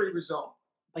you're every result.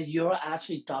 but you're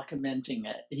actually documenting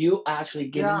it. You actually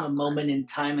giving Yeah. a moment in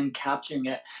time and capturing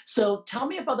it. So tell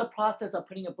me about the process of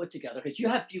putting a book together because you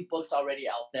have a few books already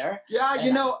out there. Yeah,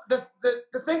 And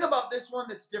the thing about this one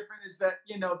that's different is that,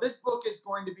 this book is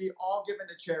going to be all given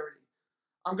to charity.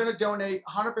 I'm going to donate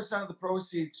 100% of the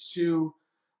proceeds to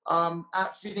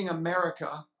at Feeding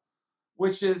America,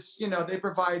 which is, they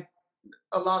provide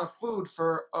a lot of food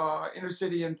for inner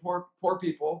city and poor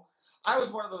people. I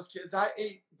was one of those kids. I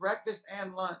ate breakfast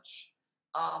and lunch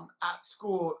at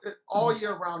school all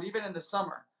year round, even in the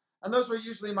summer. And those were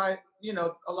usually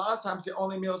a lot of times the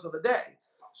only meals of the day.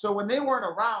 So when they weren't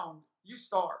around, you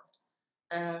starved,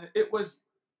 and it was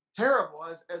terrible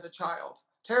as a child.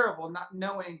 Terrible, not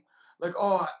knowing, like,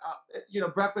 oh,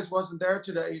 breakfast wasn't there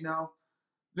today.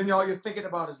 Then all you're thinking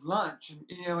about is lunch,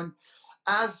 and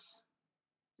as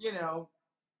you know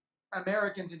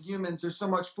Americans and humans, there's so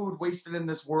much food wasted in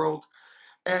this world.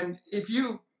 And if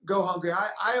you go hungry,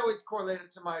 I always correlate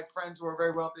it to my friends who are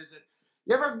very wealthy. Is it,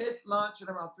 you ever miss lunch and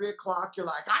around 3 o'clock, you're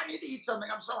like, I need to eat something.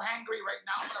 I'm so hangry right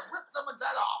now. I'm going to rip someone's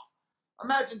head off.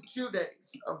 Imagine 2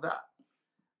 days of that.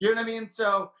 You know what I mean?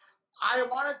 So I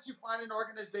wanted to find an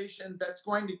organization that's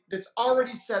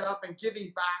already set up and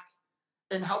giving back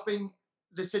and helping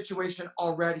the situation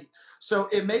already. So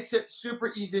it makes it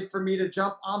super easy for me to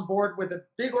jump on board with a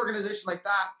big organization like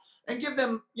that and give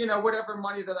them, whatever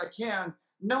money that I can,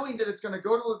 knowing that it's going to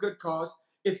go to a good cause.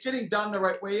 It's getting done the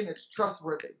right way and it's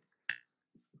trustworthy.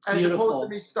 As opposed to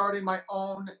me starting my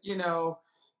own, it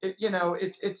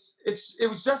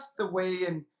was just the way,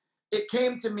 and it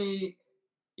came to me,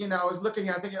 I was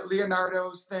looking, I think, at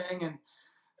Leonardo's thing,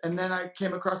 and then I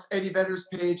came across Eddie Vedder's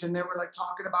page, and they were like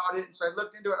talking about it, and so I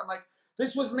looked into it. I'm like,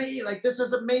 this was me. Like, this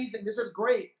is amazing. This is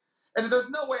great. And there's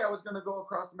no way I was going to go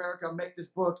across America and make this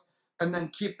book and then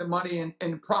keep the money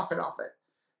and profit off it,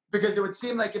 because it would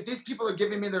seem like if these people are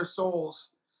giving me their souls,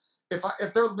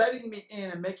 if they're letting me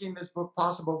in and making this book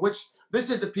possible, which this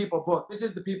is a people book, this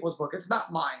is the people's book. It's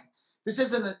not mine. This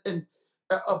isn't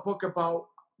a book about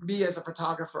me as a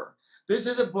photographer. This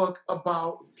is a book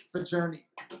about the journey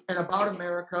and about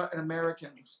America and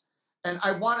Americans. And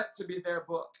I want it to be their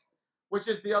book, which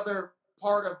is the other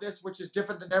part of this, which is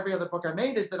different than every other book I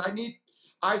made, is that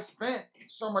I spent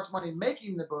so much money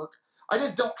making the book. I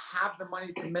just don't have the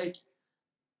money to make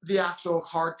the actual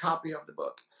hard copy of the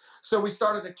book. So we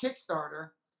started a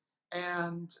Kickstarter,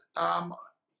 and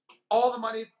all the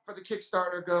money for the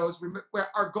Kickstarter goes,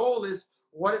 our goal is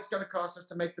what it's going to cost us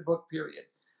to make the book, period.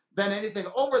 Then anything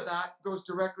over that goes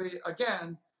directly,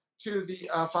 again, to the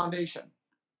foundation.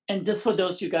 And just for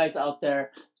those you guys out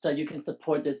there, so you can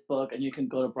support this book, and you can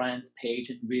go to Brian's page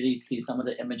and really see some of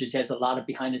the images. He has a lot of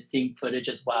behind the scene footage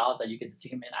as well that you get to see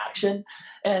him in action.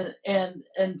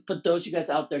 And for those you guys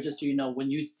out there, just so you know,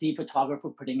 when you see photographer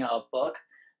putting out a book,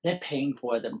 they're paying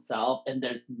for it themselves, and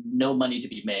there's no money to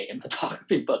be made in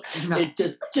photography book. No.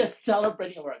 It's just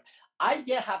celebrating your work. I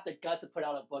yet have the gut to put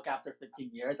out a book after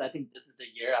 15 years. I think this is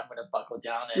a year I'm going to buckle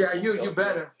down. And you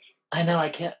better. I know I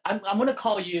can't. I'm going to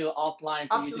call you offline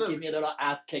for you to give me a little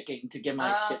ass kicking to get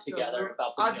my shit together.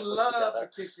 I'd love to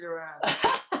kick your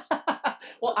ass.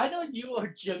 Well, I know you are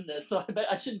a gymnast, so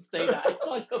I shouldn't say that. I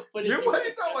saw your footage. What are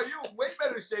you talking about? You're in way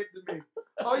better shape than me.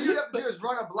 All you'd have to do is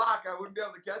run a block. I wouldn't be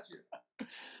able to catch you.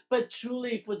 But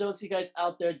truly, for those of you guys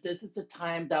out there, this is a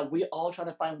time that we all try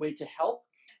to find a way to help.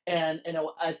 And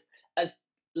as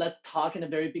let's talk in the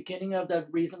very beginning of the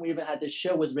reason we even had this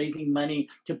show was raising money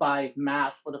to buy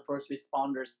masks for the first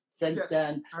responders. Since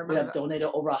then, we have donated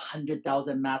over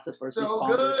 100,000 masks to first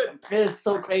responders. Good. It is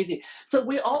so crazy. So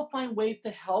we all find ways to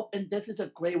help, and this is a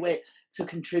great way to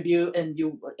contribute. And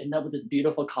you end up with this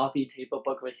beautiful coffee table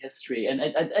book with history. And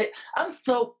I'm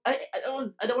so I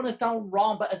don't want to sound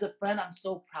wrong, but as a friend, I'm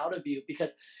so proud of you,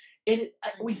 because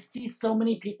we see so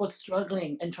many people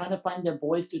struggling and trying to find their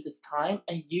voice through this time,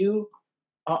 and you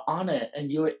are on it,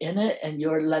 and you're in it, and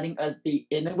you're letting us be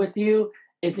in it with you.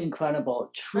 Is incredible.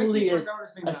 Truly is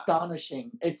astonishing.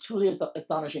 It's truly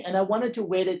astonishing. And I wanted to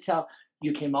wait until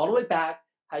you came all the way back,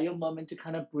 had your moment to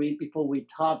kind of breathe before we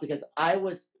talk, because I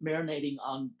was marinating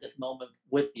on this moment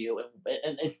with you,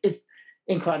 and it's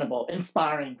incredible,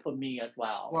 inspiring for me as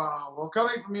well. Wow. Well,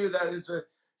 coming from you, that is a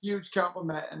huge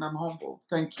compliment, and I'm humbled.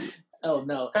 Thank you. Oh,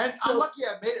 no. And I'm lucky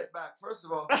I made it back, first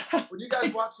of all. When you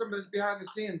guys watch some of this behind the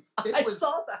scenes, I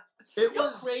saw that. It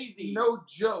was crazy. No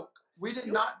joke. We did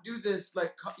not do this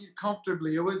like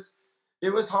comfortably. It was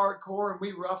hardcore, and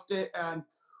we roughed it. And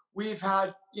we've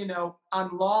had,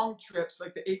 on long trips,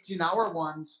 like the 18-hour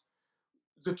ones,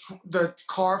 the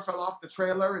car fell off the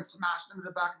trailer and smashed into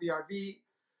the back of the RV.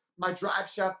 My drive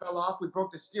shaft fell off. We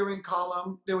broke the steering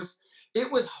column.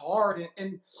 It was hard.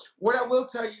 And what I will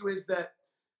tell you is that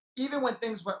even when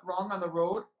things went wrong on the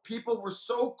road, people were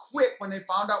so quick when they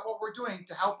found out what we're doing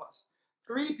to help us.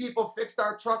 3 people fixed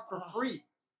our truck for free.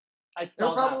 It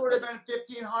probably would have been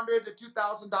 $1,500 to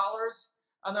 $2,000.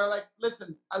 And they're like,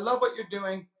 listen, I love what you're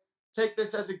doing. Take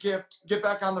this as a gift. Get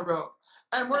back on the road.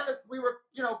 And we were,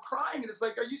 crying. And it's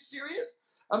like, are you serious?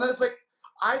 And then it's like,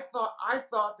 I thought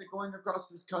that going across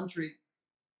this country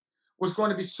was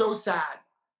going to be so sad.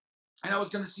 And I was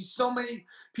going to see so many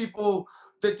people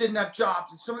that didn't have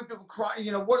jobs, and so many people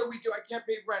crying, what do we do? I can't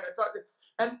pay rent. I thought,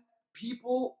 and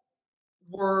people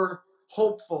were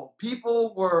hopeful.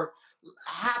 People were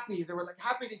happy. They were like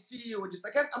happy to see you, and just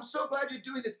like, I'm so glad you're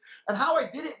doing this. And how I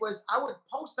did it was I would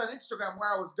post on Instagram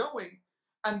where I was going,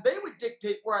 and they would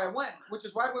dictate where I went, which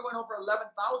is why we went over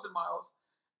 11,000 miles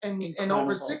in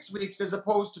over 6 weeks as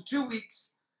opposed to 2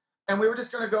 weeks. And we were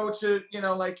just going to go to,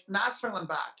 like Nashville and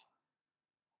back.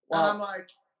 Wow. And I'm like,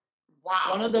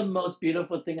 wow. One of the most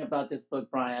beautiful thing about this book,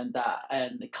 Brian,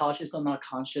 and cautious or not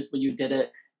conscious, when you did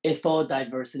it, is full of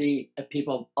diversity of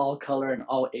people of all color and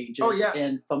all ages,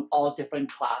 and from all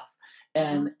different class.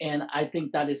 And I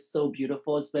think that is so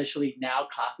beautiful, especially now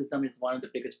classism is one of the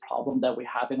biggest problems that we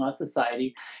have in our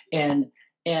society. And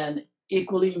and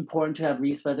equally important to have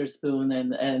Reese Witherspoon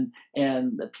and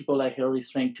the people like Hillary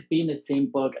Swank to be in the same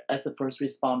book as the first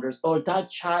responders, or that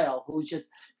child who just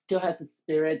still has a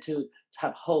spirit to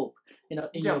have hope, in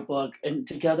your Yeah, book, and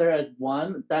together as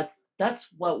one. That's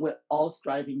what we're all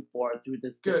striving for through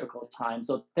this good. difficult time.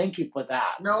 So thank you for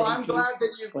that. No, Thank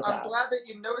you for I'm that. glad that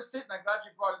you noticed it, and I'm glad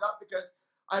you brought it up because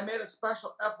I made a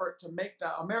special effort to make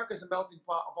that. America's a melting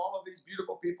pot of all of these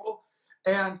beautiful people,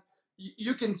 and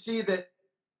you can see that,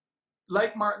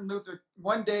 like Martin Luther,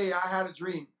 one day I had a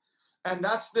dream, and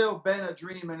that's still been a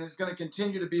dream, and is going to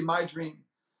continue to be my dream.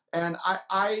 And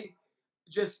I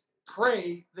just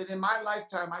pray that in my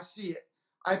lifetime I see it.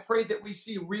 I pray that we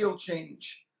see real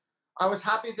change. I was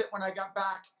happy that when I got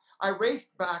back, I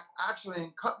raced back actually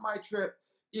and cut my trip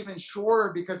even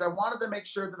shorter because I wanted to make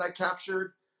sure that I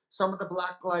captured some of the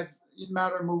Black Lives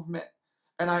Matter movement.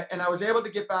 And I was able to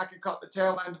get back and caught the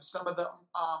tail end of some of the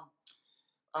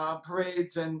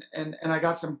parades, and I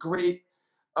got some great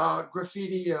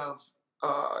graffiti of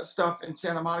stuff in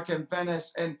Santa Monica and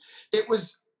Venice, and it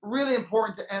was really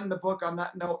important to end the book on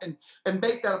that note and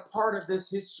make that a part of this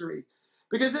history,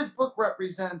 because this book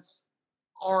represents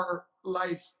our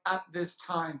life at this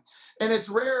time, and it's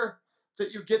rare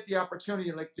that you get the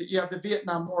opportunity. Like you have the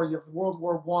Vietnam War, you have World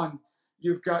War I,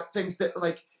 you've got things that,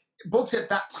 like, books at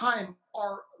that time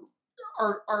are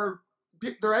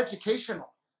they're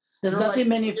educational. There's They're nothing like, you know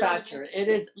what I mean? manufactured. It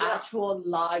is Yeah, actual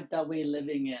life that we're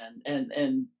living in,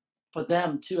 and for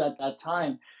them too at that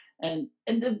time.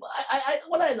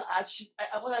 What I actually,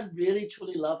 what I really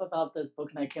truly love about this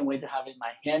book, and I can't wait to have it in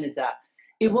my hand, is that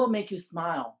it will make you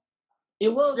smile. It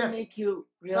will yes. make you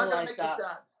It's not gonna realize make you that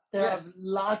sad. there are Yes.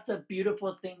 lots of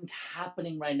beautiful things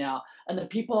happening right now, and the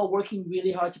people who are working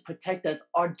really hard to protect us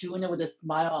are doing it with a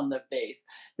smile on their face.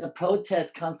 The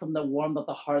protest comes from the warmth of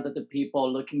the heart of the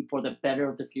people looking for the better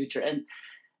of the future. And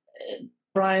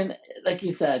Brian, like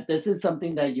you said, this is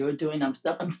something that you're doing.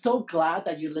 I'm so glad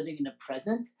that you're living in the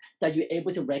present, that you're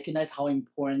able to recognize how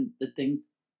important the things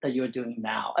that you're doing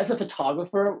now. As a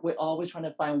photographer, we're always trying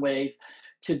to find ways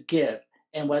to give,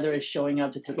 and whether it's showing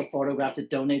up to take a photograph, to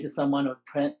donate to someone, or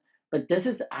print. But this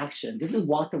is action. This is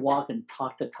walk to walk and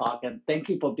talk to talk. And thank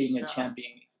you for being a Yeah,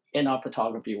 champion in our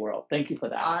photography world. Thank you for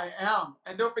that. I am.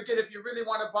 And don't forget, if you really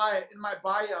want to buy it, in my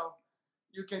bio,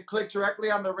 you can click directly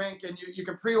on the link and you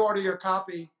can pre-order your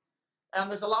copy. And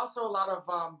there's also a lot of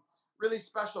really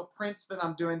special prints that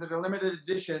I'm doing that are limited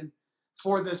edition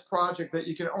for this project that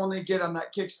you can only get on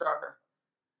that Kickstarter.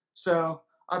 So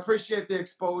I appreciate the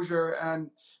exposure, and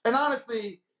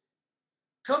honestly,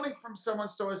 coming from someone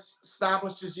so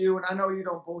established as you, and I know you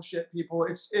don't bullshit people.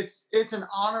 It's an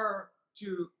honor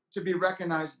to be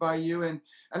recognized by you, and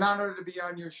an honor to be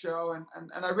on your show, and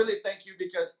I really thank you,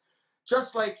 because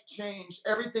just like change,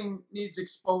 everything needs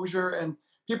exposure, and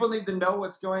people need to know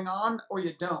what's going on, or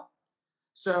you don't.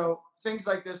 So things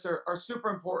like this are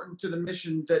super important to the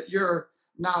mission that you're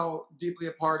now deeply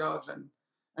a part of, and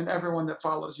everyone that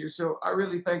follows you. So I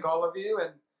really thank all of you,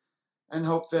 and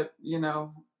hope that,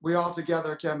 we all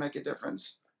together can make a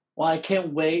difference. Well, I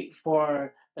can't wait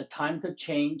for the time to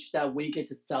change, that we get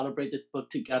to celebrate this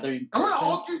book together in I'm gonna person.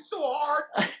 hug you so hard.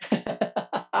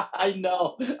 I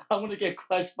know. I'm going to get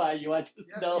crushed by you. I just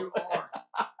Yes, know. you are.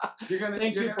 Thank You're you, gonna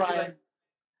be Brian. like,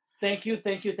 Thank you,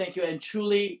 thank you, thank you. And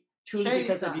truly, truly,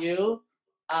 because of anytime. you,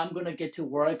 I'm going to get to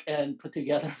work and put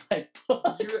together my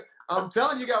book. I'm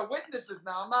telling you, got witnesses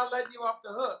now. I'm not letting you off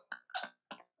the hook.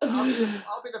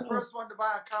 I'll be the first one to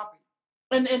buy a copy.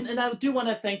 And I do want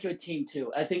to thank your team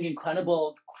too. I think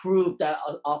incredible crew that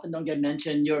often don't get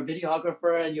mentioned. Your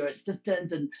videographer and your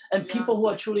assistants, and people Yes. who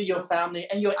are truly your So family,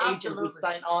 and your agent who absolutely.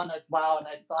 signed on as well. And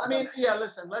I saw I them. mean, yeah.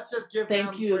 Listen, let's just give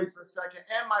Thank them you. grace for a second.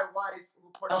 And my wife,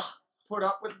 who Oh, put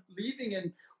up with leaving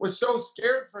and was so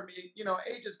scared for me.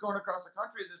 Ages going across the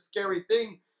country is a scary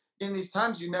thing. In these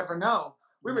times, you never know.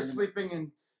 We were sleeping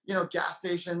in gas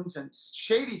stations, and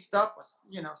shady stuff was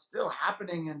still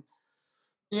happening. And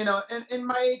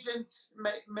my agents,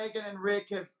 Megan and Rick,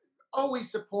 have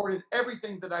always supported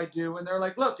everything that I do. And they're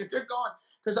like, look, if you're going,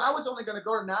 because I was only going to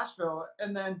go to Nashville,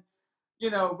 and then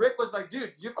Rick was like,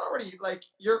 dude, you've already, like,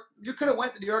 you could have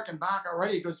went to New York and back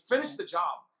already. He goes, finish the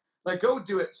job, like, go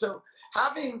do it. So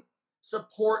having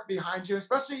support behind you,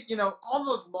 especially on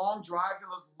those long drives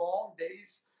and those long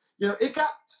days, it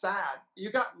got sad,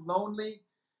 you got lonely,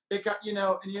 it got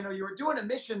and you were doing a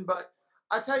mission, but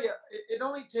I tell you, it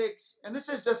only takes, and this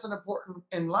is just an important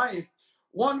in life,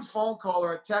 one phone call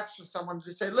or a text from someone to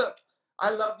just say, look,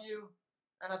 I love you,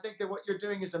 and I think that what you're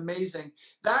doing is amazing.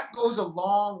 That goes a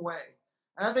long way.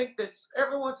 And I think that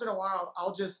every once in a while,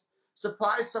 I'll just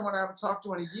surprise someone I haven't talked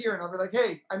to in a year, and I'll be like,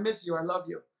 "Hey, I miss you. I love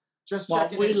you. Just Well,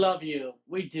 checking we in." love you.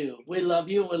 We do. We love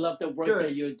you. We love the work Good.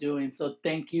 that you're doing. So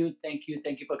thank you, thank you,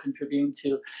 thank you for contributing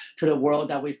to the world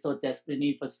that we so desperately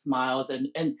need for smiles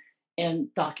and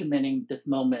documenting this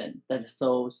moment that is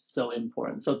so so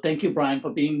important. So thank you, Brian, for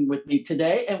being with me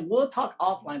today. And we'll talk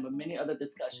offline with many other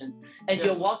discussions. And Yes.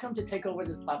 you're welcome to take over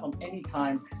this platform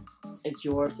anytime. It's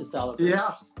yours to celebrate.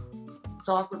 Yeah.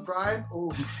 Talk with Brian.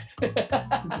 Ooh.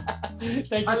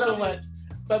 Thank you so much.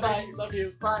 Bye-bye. Love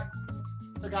you. Bye.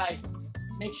 So guys,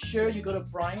 make sure you go to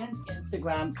Brian's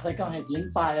Instagram, click on his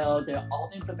link bio. There all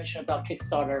the information about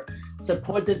Kickstarter.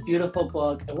 Support this beautiful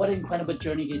book and what an incredible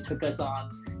journey he took us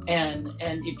on. And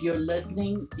if you're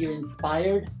listening, you're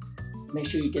inspired, make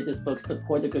sure you get this book,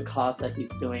 support the good cause that he's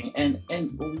doing. And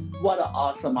what an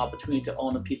awesome opportunity to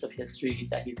own a piece of history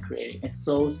that he's creating. It's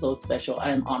so, so special. I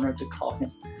am honored to call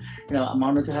him. I'm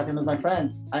honored to have him as my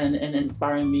friend and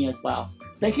inspiring me as well.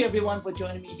 Thank you everyone for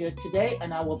joining me here today,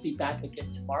 and I will be back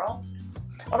again tomorrow.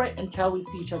 All right, until we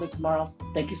see each other tomorrow,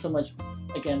 thank you so much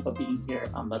again for being here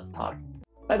on Let's Talk.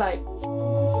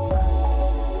 Bye-bye.